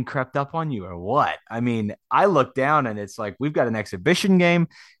season crept up on you or what? I mean, I look down and it's like we've got an exhibition game,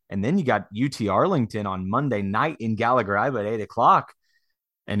 and then you got UT Arlington on Monday night in Gallagher Iba at 8 o'clock,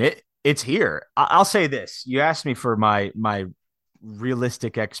 and it's here. I'll say this. You asked me for my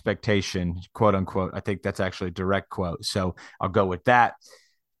realistic expectation, quote unquote. I think that's actually a direct quote. So I'll go with that.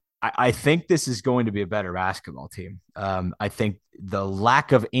 I think this is going to be a better basketball team. I think the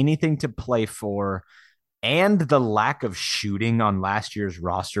lack of anything to play for and the lack of shooting on last year's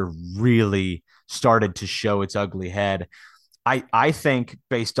roster really started to show its ugly head. I think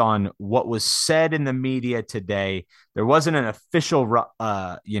based on what was said in the media today, there wasn't an official,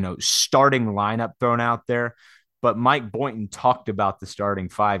 starting lineup thrown out there, but Mike Boynton talked about the starting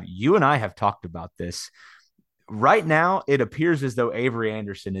 5. You and I have talked about this. Right now, it appears as though Avery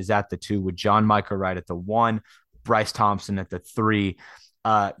Anderson is at the 2 with John Michael Wright at the 1, Bryce Thompson at the 3,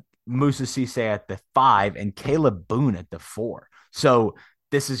 Musa Cisse at the 5, and Caleb Boone at the 4. So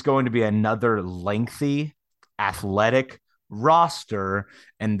this is going to be another lengthy, athletic roster.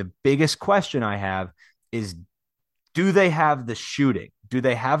 And the biggest question I have is, do they have the shooting? Do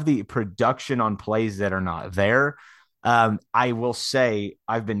they have the production on plays that are not there? I will say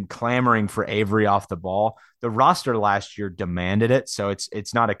I've been clamoring for Avery off the ball. The roster last year demanded it, so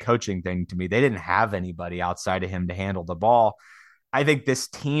it's not a coaching thing to me. They didn't have anybody outside of him to handle the ball. I think this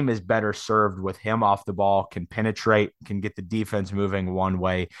team is better served with him off the ball, can penetrate, can get the defense moving one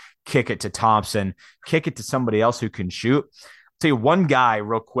way, kick it to Thompson, kick it to somebody else who can shoot. I'll tell you one guy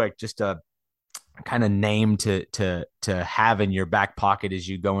real quick, just a kind of name to have in your back pocket as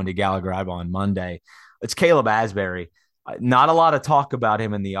you go into Gallagher Iba on Monday. It's Caleb Asbury. Not a lot of talk about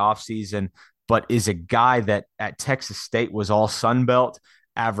him in the offseason, but is a guy that at Texas State was all Sun Belt,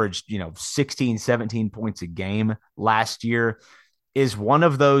 averaged, 16, 17 points a game last year, is one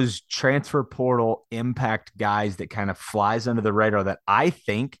of those transfer portal impact guys that kind of flies under the radar that I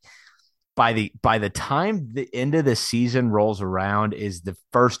think by the time the end of the season rolls around is the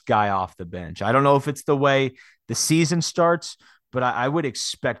first guy off the bench. I don't know if it's the way the season starts, but I would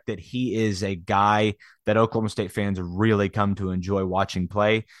expect that he is a guy that Oklahoma State fans really come to enjoy watching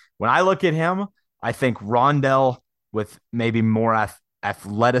play. When I look at him, I think Rondell with maybe more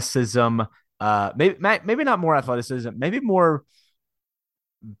athleticism, maybe not more athleticism, maybe more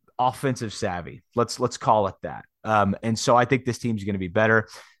offensive savvy. Let's call it that. And so I think this team's going to be better.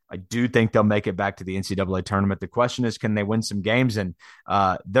 I do think they'll make it back to the NCAA tournament. The question is, can they win some games? And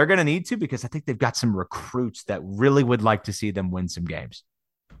they're going to need to, because I think they've got some recruits that really would like to see them win some games.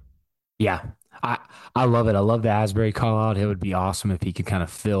 Yeah, I love it. I love the Asbury call out. It would be awesome if he could kind of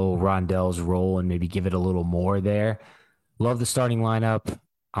fill Rondell's role and maybe give it a little more there. Love the starting lineup.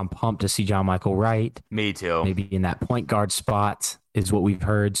 I'm pumped to see John Michael Wright. Me too. Maybe in that point guard spot is what we've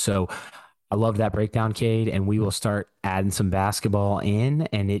heard. So I love that breakdown, Cade, and we will start adding some basketball in,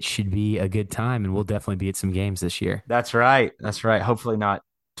 and it should be a good time, and we'll definitely be at some games this year. That's right. Hopefully not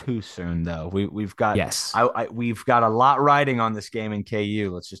too soon, though. We've got Yes. we've got a lot riding on this game in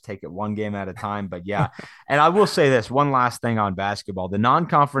KU. Let's just take it one game at a time. But yeah, and I will say this one last thing on basketball: the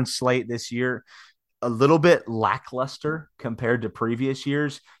non-conference slate this year a little bit lackluster compared to previous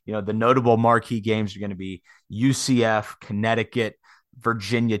years. You know, the notable marquee games are going to be UCF, Connecticut,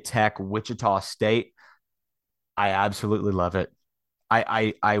 Virginia Tech, Wichita State. I absolutely love it.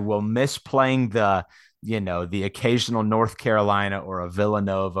 I will miss playing the occasional North Carolina or a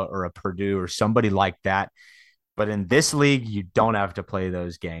Villanova or a Purdue or somebody like that. But in this league, you don't have to play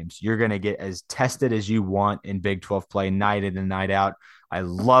those games. You're going to get as tested as you want in Big 12 play night in and night out. I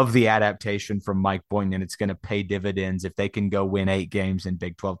love the adaptation from Mike Boynton, and it's going to pay dividends if they can go win 8 games in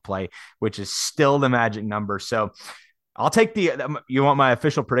Big 12 play, which is still the magic number. So I'll take you want my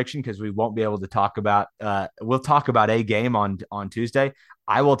official prediction because we won't be able to talk about we'll talk about a game on Tuesday.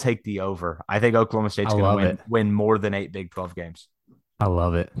 I will take the over. I think Oklahoma State's going to win more than 8 Big 12 games. I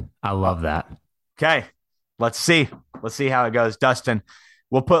love it. I love that. Okay. Let's see how it goes. Dustin,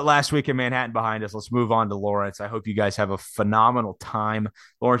 we'll put last week in Manhattan behind us. Let's move on to Lawrence. I hope you guys have a phenomenal time.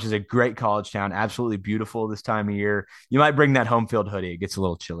 Lawrence is a great college town, absolutely beautiful this time of year. You might bring that home field hoodie. It gets a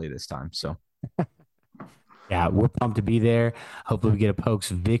little chilly this time. So, yeah, we're pumped to be there. Hopefully we get a Pokes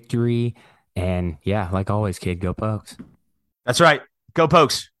victory. And yeah, like always, kid, go Pokes. That's right. Go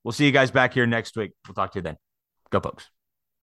Pokes. We'll see you guys back here next week. We'll talk to you then. Go Pokes.